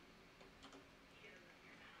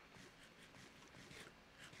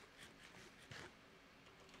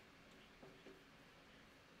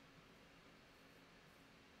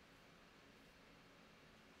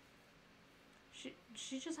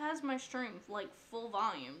 She just has my stream, like, full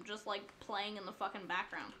volume, just, like, playing in the fucking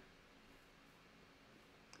background.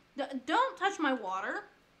 Don't touch my water!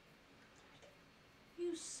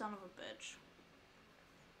 You son of a bitch.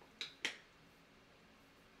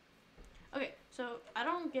 Okay, so, I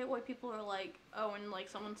don't get why people are like, oh, and, like,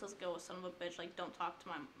 someone says, go, son of a bitch, like, don't talk to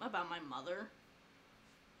about my mother.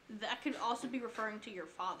 That could also be referring to your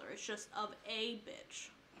father. It's just of a bitch.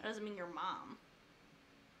 That doesn't mean your mom.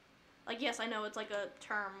 Like, yes, I know it's, like, a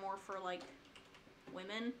term more for, like,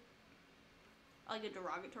 women. Like, a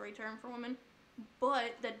derogatory term for women.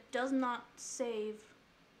 But that does not save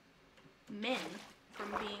men from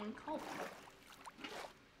being called that.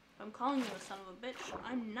 If I'm calling you a son of a bitch,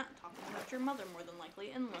 I'm not talking about your mother more than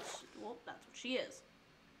likely, unless, well, that's what she is.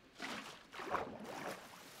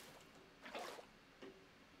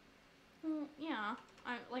 Well, yeah.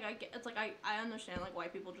 I understand, like, why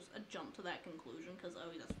people just jump to that conclusion, because, oh,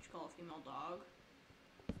 that's what you call a female dog.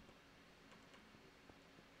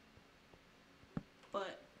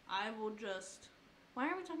 But I will just... Why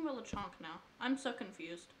are we talking about Lechonk now? I'm so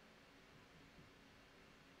confused.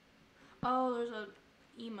 Oh, there's a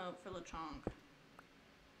emote for Lechonk.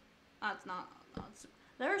 That's not...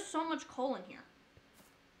 There's so much coal in here.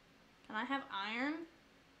 Can I have iron?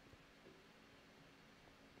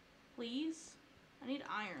 Please? I need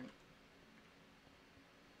iron.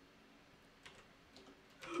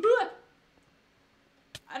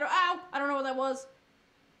 I don't know what that was.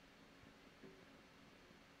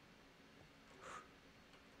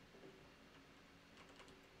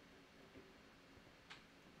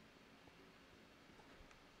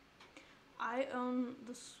 I own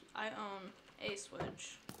a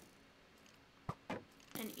Switch.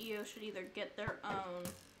 And EO should either get their own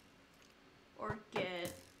or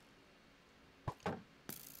get...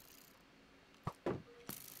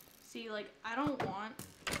 See, like, I don't want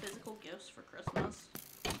physical gifts for Christmas.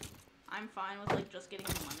 I'm fine with, like, just getting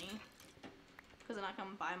money. Because then I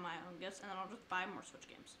can buy my own gifts, and then I'll just buy more Switch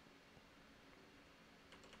games.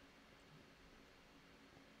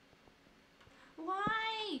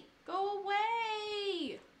 Why? Go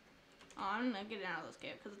away! Oh, I'm not getting out of this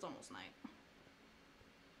cave, because it's almost night.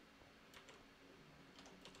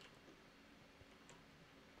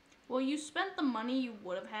 Well, you spent the money you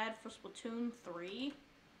would have had for Splatoon 3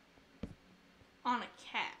 on a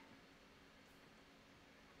cat.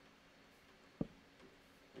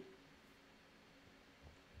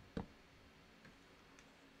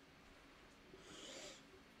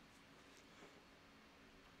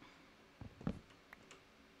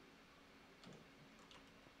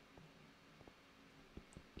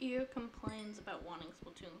 EO complains about wanting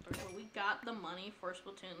Splatoon 3, but we got the money for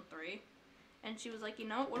Splatoon 3. And she was like, you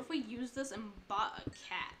know, what if we use this and bought a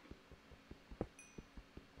cat?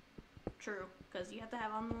 True, because you have to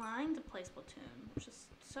have online to play Splatoon, which is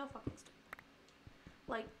so fucking stupid.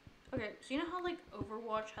 Like, okay, so you know how, like,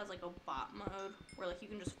 Overwatch has, like, a bot mode, where, like, you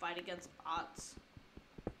can just fight against bots?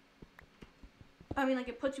 I mean, like,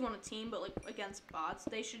 it puts you on a team, but, like, against bots.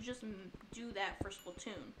 They should just do that for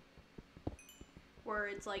Splatoon. Where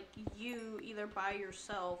it's, like, you either by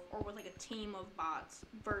yourself or with, like, a team of bots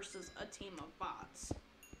versus a team of bots.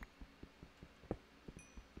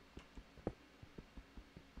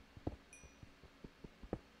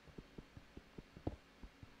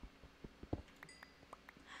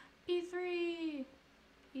 E3!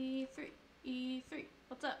 E3. E3.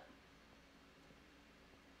 What's up?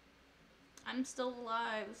 I'm still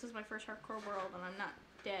alive. This is my first hardcore world and I'm not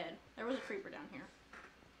dead. There was a creeper down here.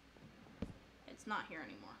 It's not here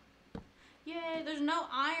anymore. Yay, there's no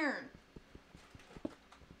iron.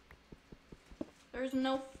 There's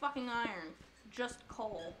no fucking iron. Just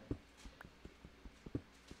coal.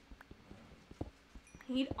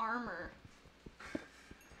 I need armor.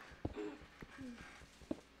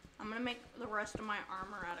 I'm gonna make the rest of my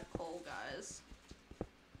armor out of coal, guys.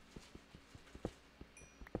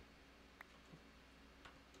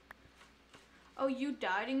 Oh, you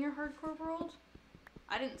died in your hardcore world?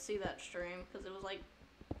 I didn't see that stream because it was like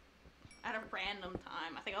at a random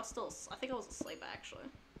time. I think I was asleep actually.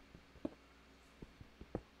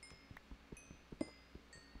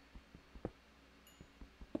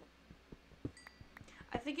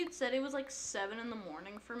 I think it said it was like 7 in the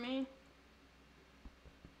morning for me.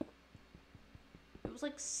 It was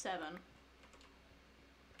like 7.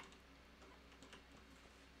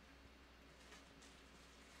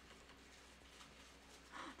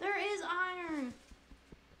 There is iron!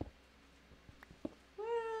 Woo!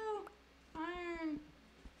 Iron!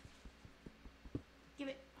 Give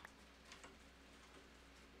it.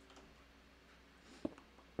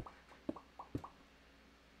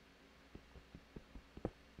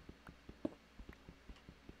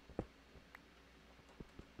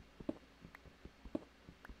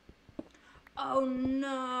 Oh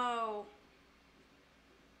no!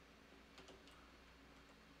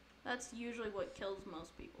 That's usually what kills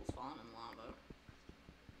most people, falling in lava.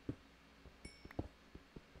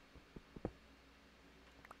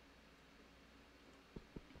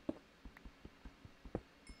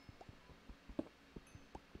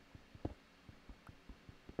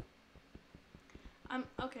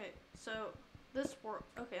 Okay, so in this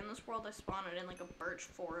world I spawned in like a birch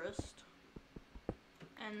forest.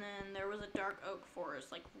 And then there was a dark oak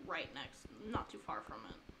forest like right next, not too far from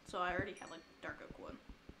it. So I already had like dark oak wood,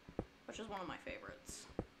 which is one of my favorites.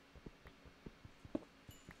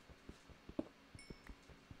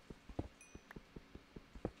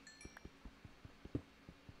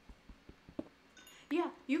 Yeah,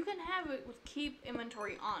 you can have it with keep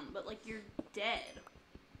inventory on, but like you're dead.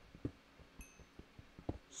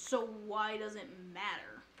 So why does it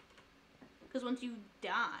matter? Because once you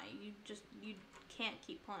die, you can't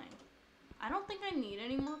keep playing. I don't think I need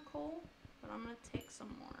any more coal, but I'm gonna take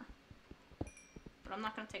some more. But I'm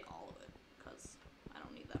not gonna take all of it, because I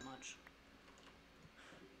don't need that much.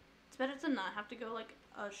 It's better to not have to go like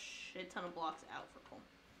a shit ton of blocks out for coal.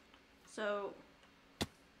 So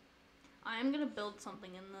I am gonna build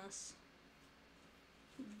something in this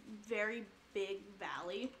very big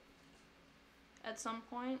valley at some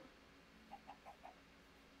point.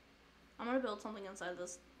 I'm gonna build something inside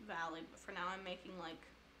this valley, but for now I'm making like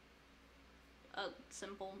a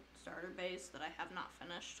simple starter base that I have not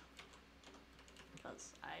finished.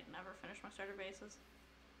 Because I never finish my starter bases.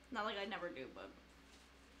 Not like I never do, but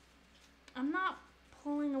I'm not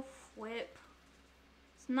pulling a whip.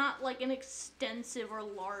 It's not like an extensive or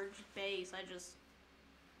large base. I just...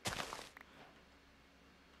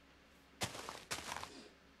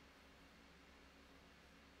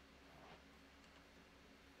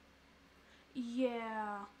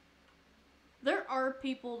 Yeah. There are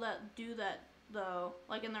people that do that, though.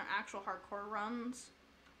 Like, in their actual hardcore runs.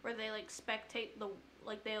 Where they, like, spectate the...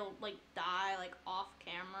 Like, they'll, like, die, like, off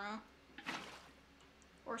camera.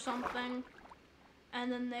 Or something.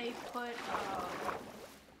 And then they put,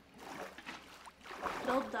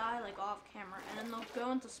 they'll die, like, off camera. And then they'll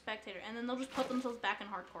go into spectator. And then they'll just put themselves back in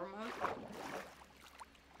hardcore mode.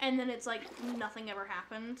 And then it's like nothing ever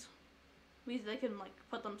happened. Because they can, like,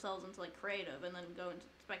 put themselves into, like, creative and then go into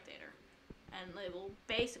spectator. And they will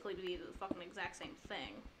basically be the fucking exact same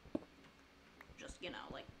thing. Just, you know,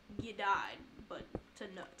 like, you died, but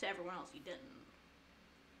to everyone else you didn't.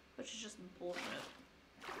 Which is just bullshit.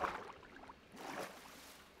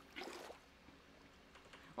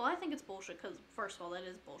 Well, I think it's bullshit because, first of all, that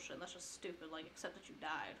is bullshit. That's just stupid, like, except that you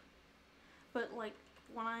died. But, like,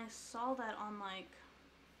 when I saw that on, like,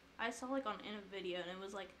 in a video, and it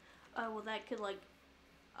was like, oh, well, that could, like,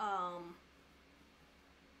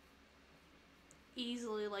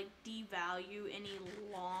 easily, like, devalue any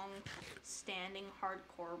long-standing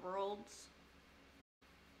hardcore worlds.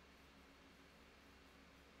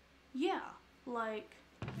 Yeah, like,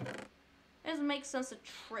 it doesn't make sense to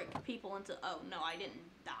trick people into, oh, no, I didn't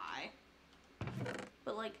die.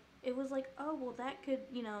 But, like, it was like, oh, well, that could,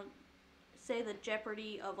 you know, say the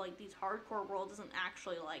jeopardy of, like, these hardcore worlds isn't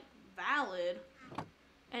actually, like, valid.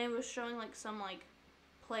 And it was showing, like, some, like,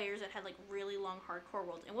 players that had, like, really long hardcore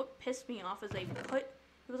worlds. And what pissed me off is they put,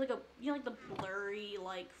 it was like a, you know, like the blurry,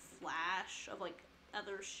 like, flash of, like,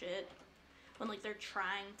 other shit. When, like, they're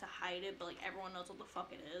trying to hide it, but, like, everyone knows what the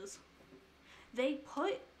fuck it is. They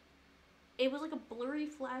put, it was like a blurry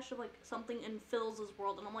flash of, like, something in Phil's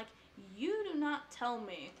world. And I'm like, you do not tell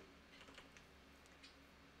me.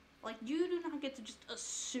 Like, you do not get to just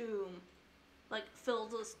assume, like,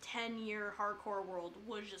 Phil's 10-year hardcore world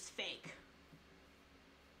was just fake.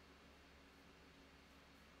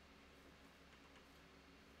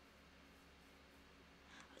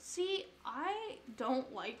 See, I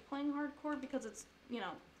don't like playing hardcore because it's, you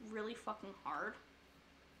know, really fucking hard.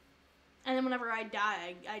 And then whenever I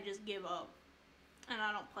die, I just give up. And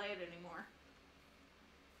I don't play it anymore.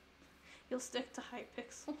 You'll stick to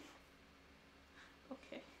Hypixel.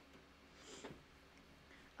 Okay.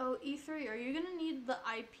 Oh, E3, are you gonna need the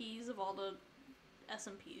IPs of all the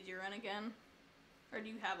SMPs you're in again? Or do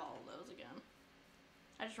you have all of those again?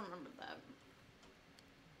 I just remembered that.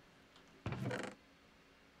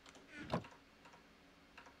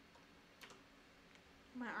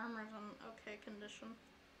 My armor's in okay condition.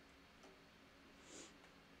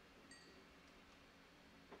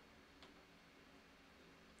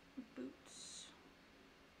 Boots.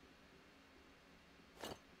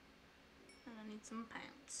 And I need some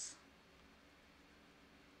pants.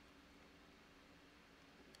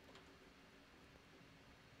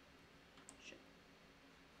 Shit.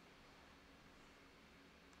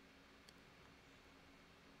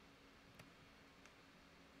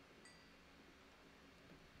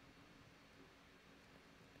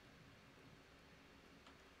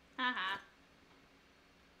 Haha.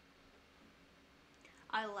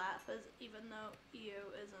 I laugh as even though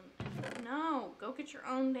EO isn't. No, go get your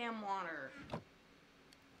own damn water.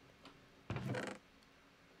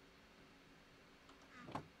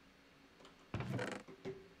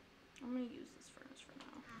 I'm gonna use this furnace for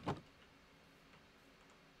now.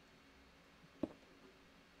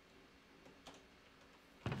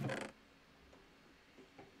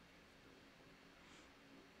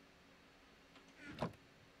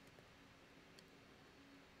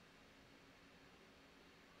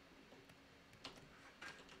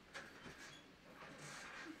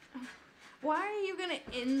 Why are you gonna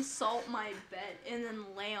insult my bed and then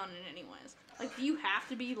lay on it anyways? Like, do you have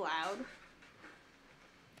to be loud?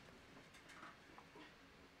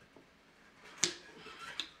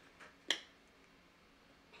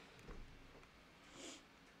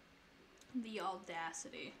 The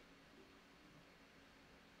audacity.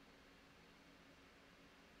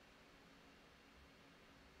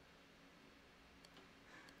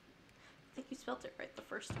 I think you spelled it right the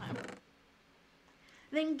first time.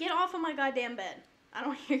 Then get off of my goddamn bed. I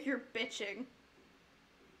don't hear your bitching.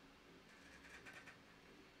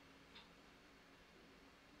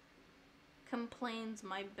 Complains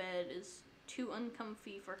my bed is too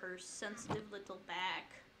uncomfy for her sensitive little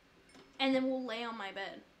back. And then we'll lay on my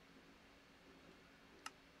bed.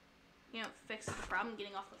 You know, it fixes the problem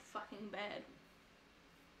getting off the fucking bed.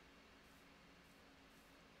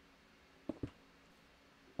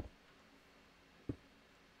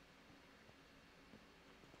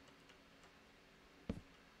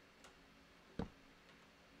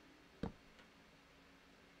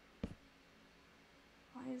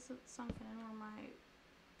 Why is it sunken in where my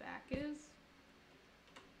back is?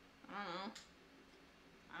 I don't know.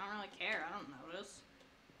 I don't really care. I don't notice.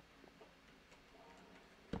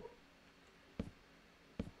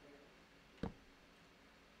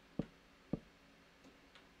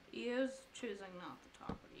 Eo's choosing not to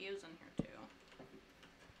talk, but Eo's in here too.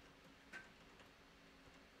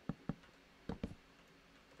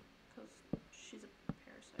 Because she's a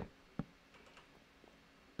parasite.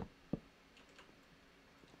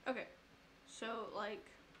 Okay. So, like,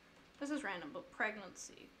 this is random, but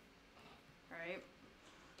pregnancy. Right?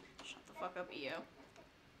 Shut the fuck up, EO.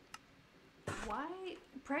 Why?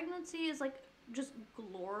 Pregnancy is, like, just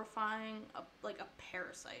glorifying, like, a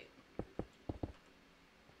parasite.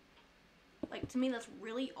 Like, to me, that's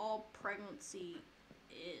really all pregnancy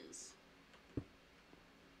is.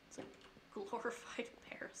 It's a glorified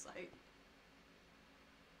parasite.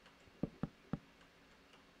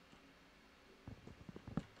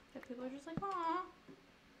 That people are just like, aw,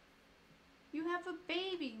 you have a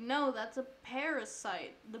baby. No, that's a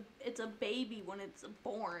parasite. It's a baby when it's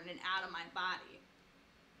born and out of my body.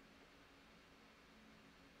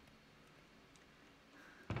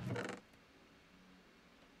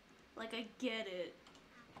 Like, I get it.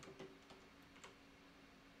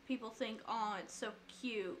 People think, oh, it's so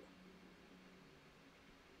cute.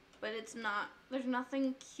 But it's not. There's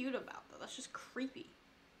nothing cute about that. That's just creepy.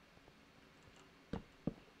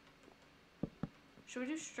 Should we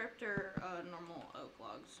do stripped or normal oak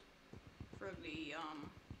logs for the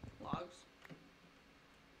logs?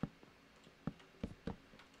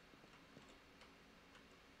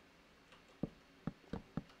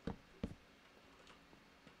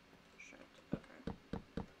 Stripped, okay.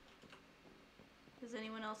 Does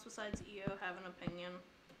anyone else besides EO have an opinion?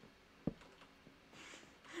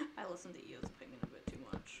 I listen to EO's opinion a bit too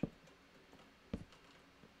much.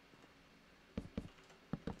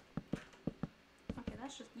 Okay,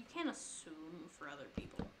 that's just, you can't assume for other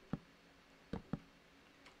people.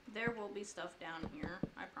 There will be stuff down here.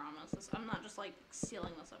 I promise. I'm not just like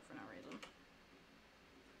sealing this up for no reason.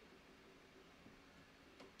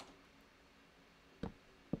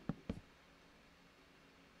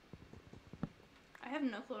 I have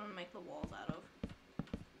no clue what to make the walls out of.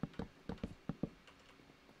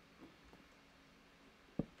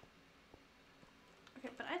 Okay,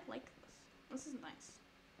 but I like this. This is nice.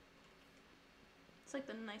 It's like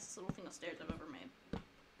the nicest little thing of stairs I've ever made.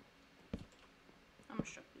 I'm gonna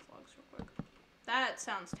shuck these logs real quick. That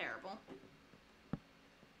sounds terrible.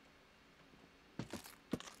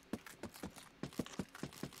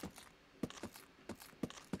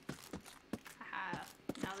 Haha,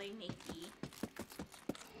 now they naked.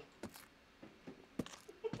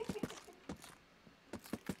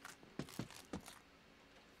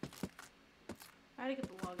 I gotta get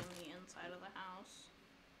the log on the inside of the house.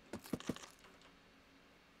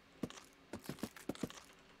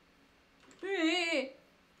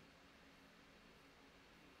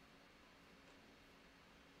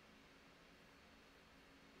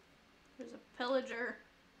 There's a pillager.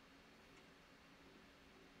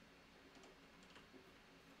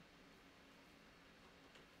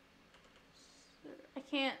 I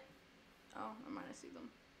can't. Oh, never mind, I see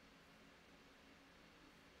them.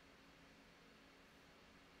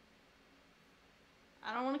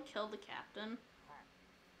 I don't want to kill the captain.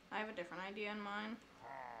 I have a different idea in mind.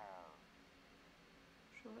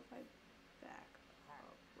 So if I back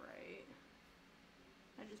up, right?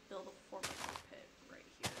 I just build a 4x4 pit right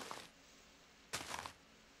here.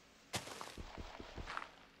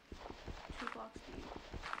 2 blocks deep.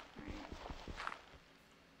 Right.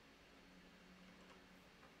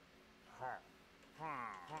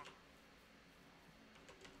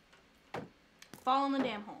 Fall in the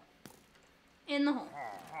damn hole. In the hole.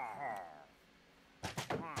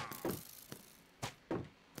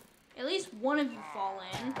 At least one of you fall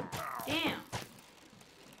in. Damn.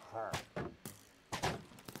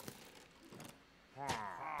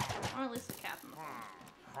 Or at least the captain.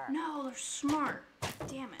 No, they're smart.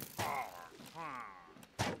 Damn it.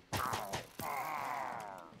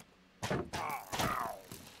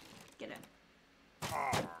 Get in.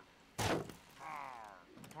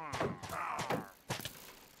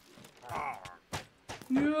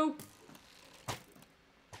 No.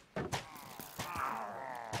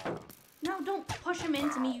 No, don't push him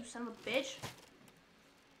into me, you son of a bitch.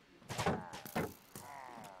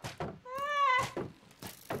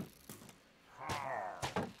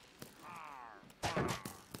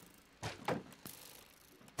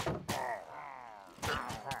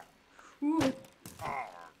 Ooh.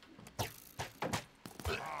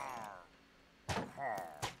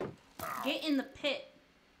 Get in the pit.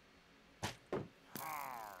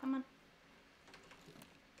 Come on.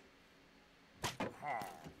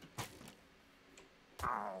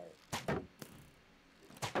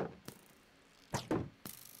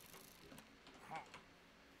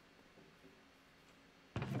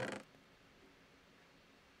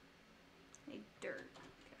 Need dirt.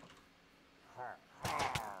 Okay.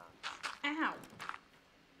 Ow.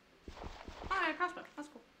 Oh, I got a crossbow. That's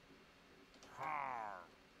cool.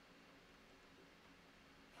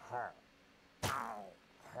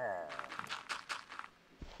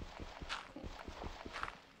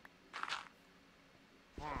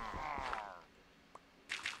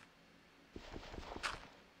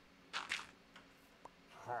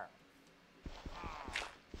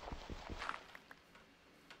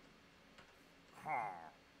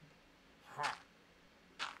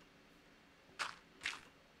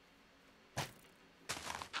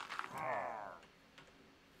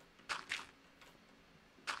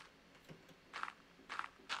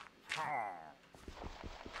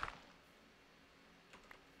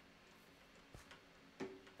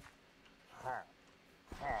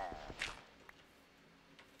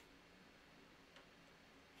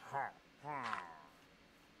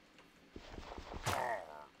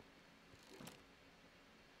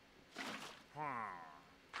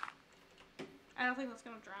 I don't think that's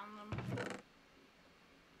gonna drown them.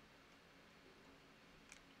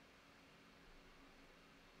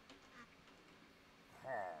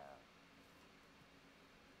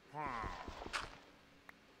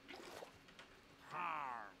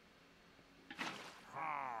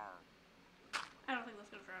 I don't think that's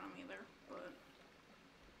gonna drown them either, but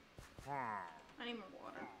I need more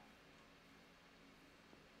water.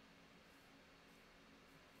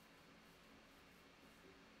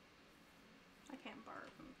 I can't borrow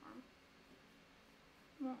from the farm.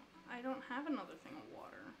 Well, I don't have another thing of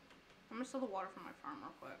water. I'm gonna sell the water from my farm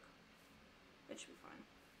real quick. It should be fine.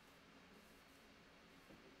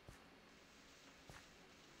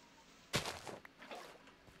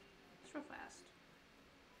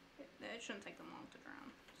 it shouldn't take them long to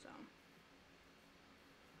drown, so.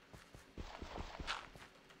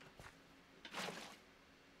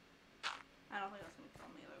 I don't think that's gonna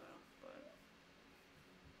kill me either, though, but.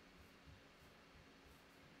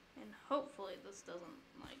 And hopefully this doesn't,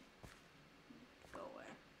 like, go away.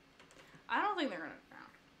 I don't think they're gonna drown.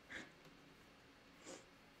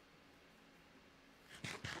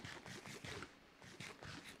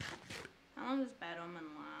 How long does Bad Omen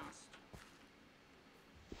last?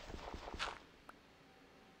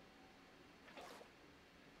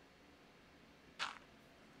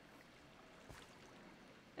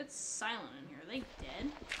 It's silent in here. Are they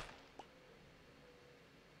dead?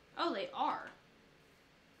 Oh, they are.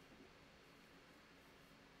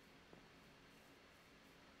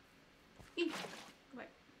 Eek. Go back.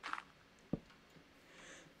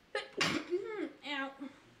 Ow.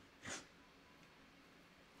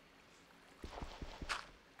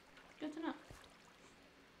 Good to know.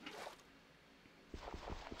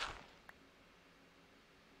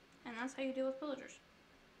 And that's how you deal with villagers.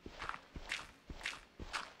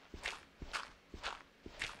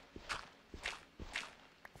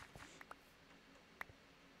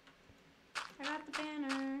 I got the banner.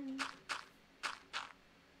 And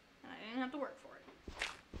I didn't have to work for it.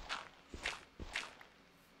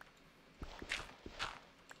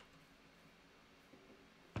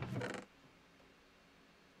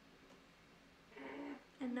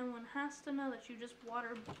 And no one has to know that you just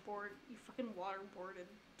you fucking waterboarded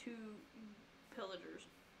 2 pillagers.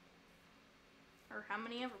 Or how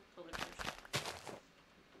many ever pillagers.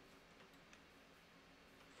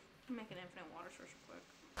 Make an infinite water source real quick.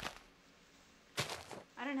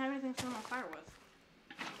 I didn't have anything to set them on fire with.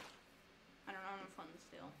 I don't know, I'm flint and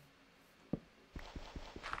steel.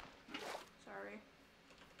 Sorry.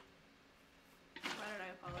 Why did I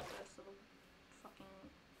apologize to the fucking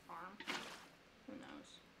farm? Who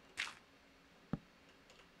knows?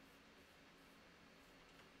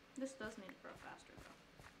 This does need to grow faster, though.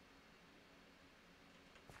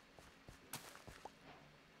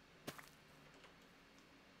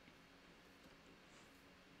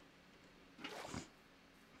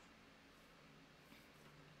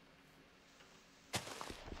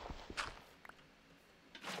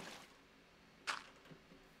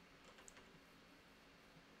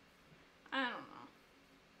 I don't know.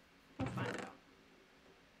 We'll find out.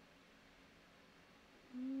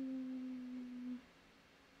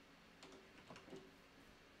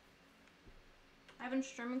 I've been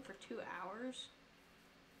streaming for 2 hours.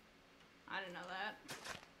 I didn't know that.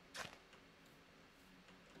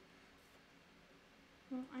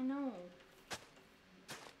 Well, I know.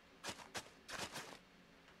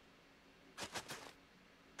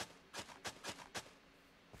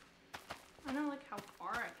 I know, like, how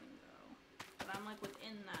far I can go. But I'm, like,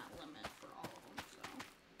 within that limit for all of them, so.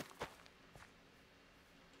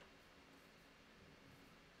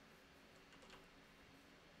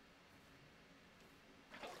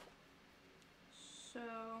 So,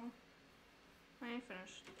 let me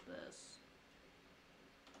finish this.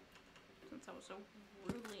 Since I was so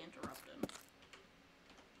rudely interrupted.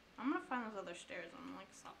 I'm gonna find those other stairs and I'm gonna,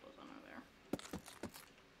 like, slap those under there.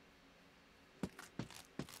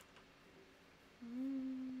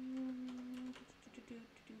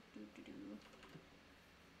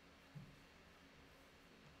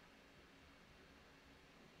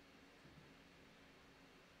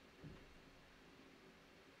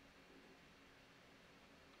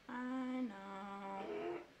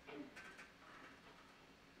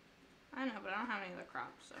 I know, but I don't have any of the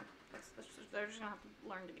crops, so they're just gonna have to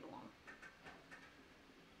learn to get along.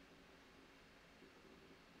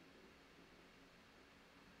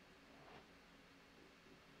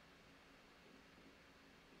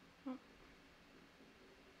 Oh.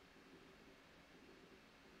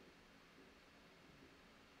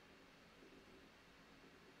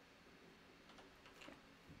 Okay.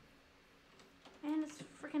 And it's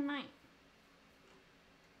freaking night.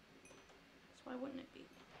 So why wouldn't it be?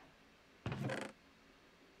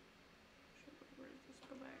 Where does this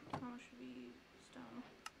go back? How much should be stone?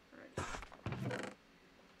 Right.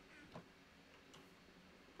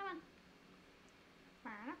 Come on.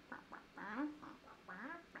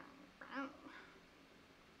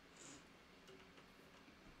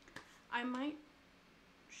 I might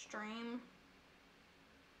stream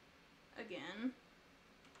again,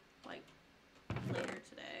 like, later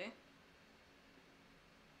today.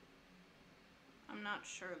 I'm not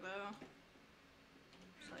sure, though.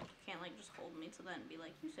 So, like, you can't, like, just hold me to then and be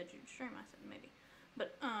like, you said you'd stream. I said maybe.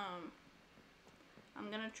 But, I'm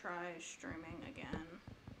gonna try streaming again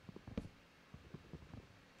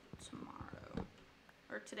tomorrow.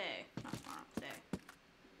 Or today. Not tomorrow, today.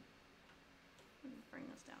 bring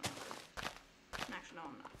this down. Actually, no,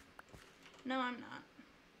 I'm not. No, I'm not.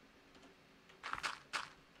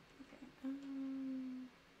 Okay.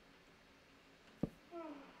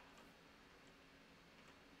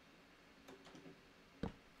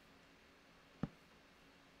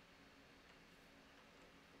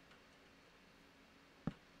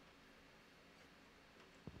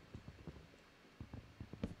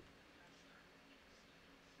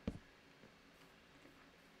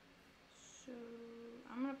 So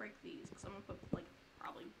I'm gonna break these because I'm gonna put like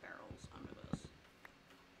probably barrels under this.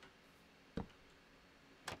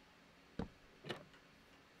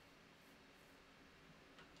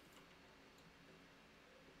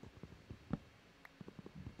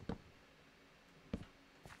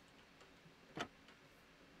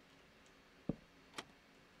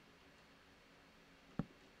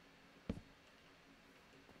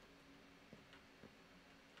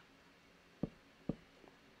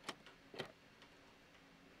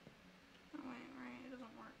 Oh wait, right, it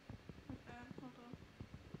doesn't work like that. Hold on.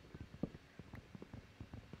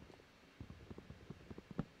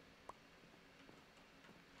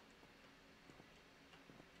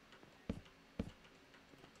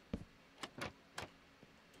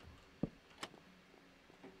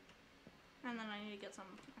 And then I need to get some.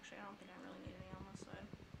 Actually, I don't think I really need any on this side.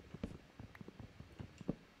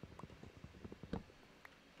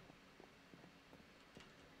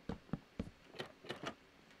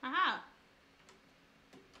 Aha!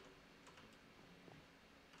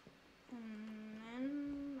 And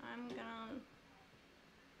then I'm gonna.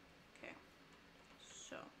 Okay.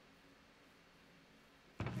 So.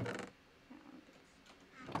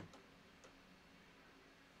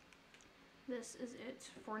 This is it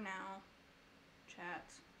for now, chat.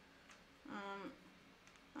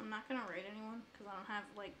 I'm not gonna raid anyone because I don't have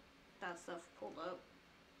like that stuff pulled up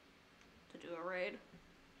to do a raid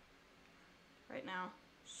right now.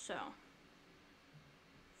 So,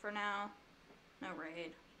 for now, no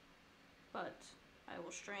raid, but I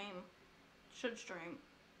will should stream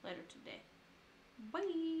later today.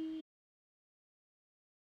 Bye!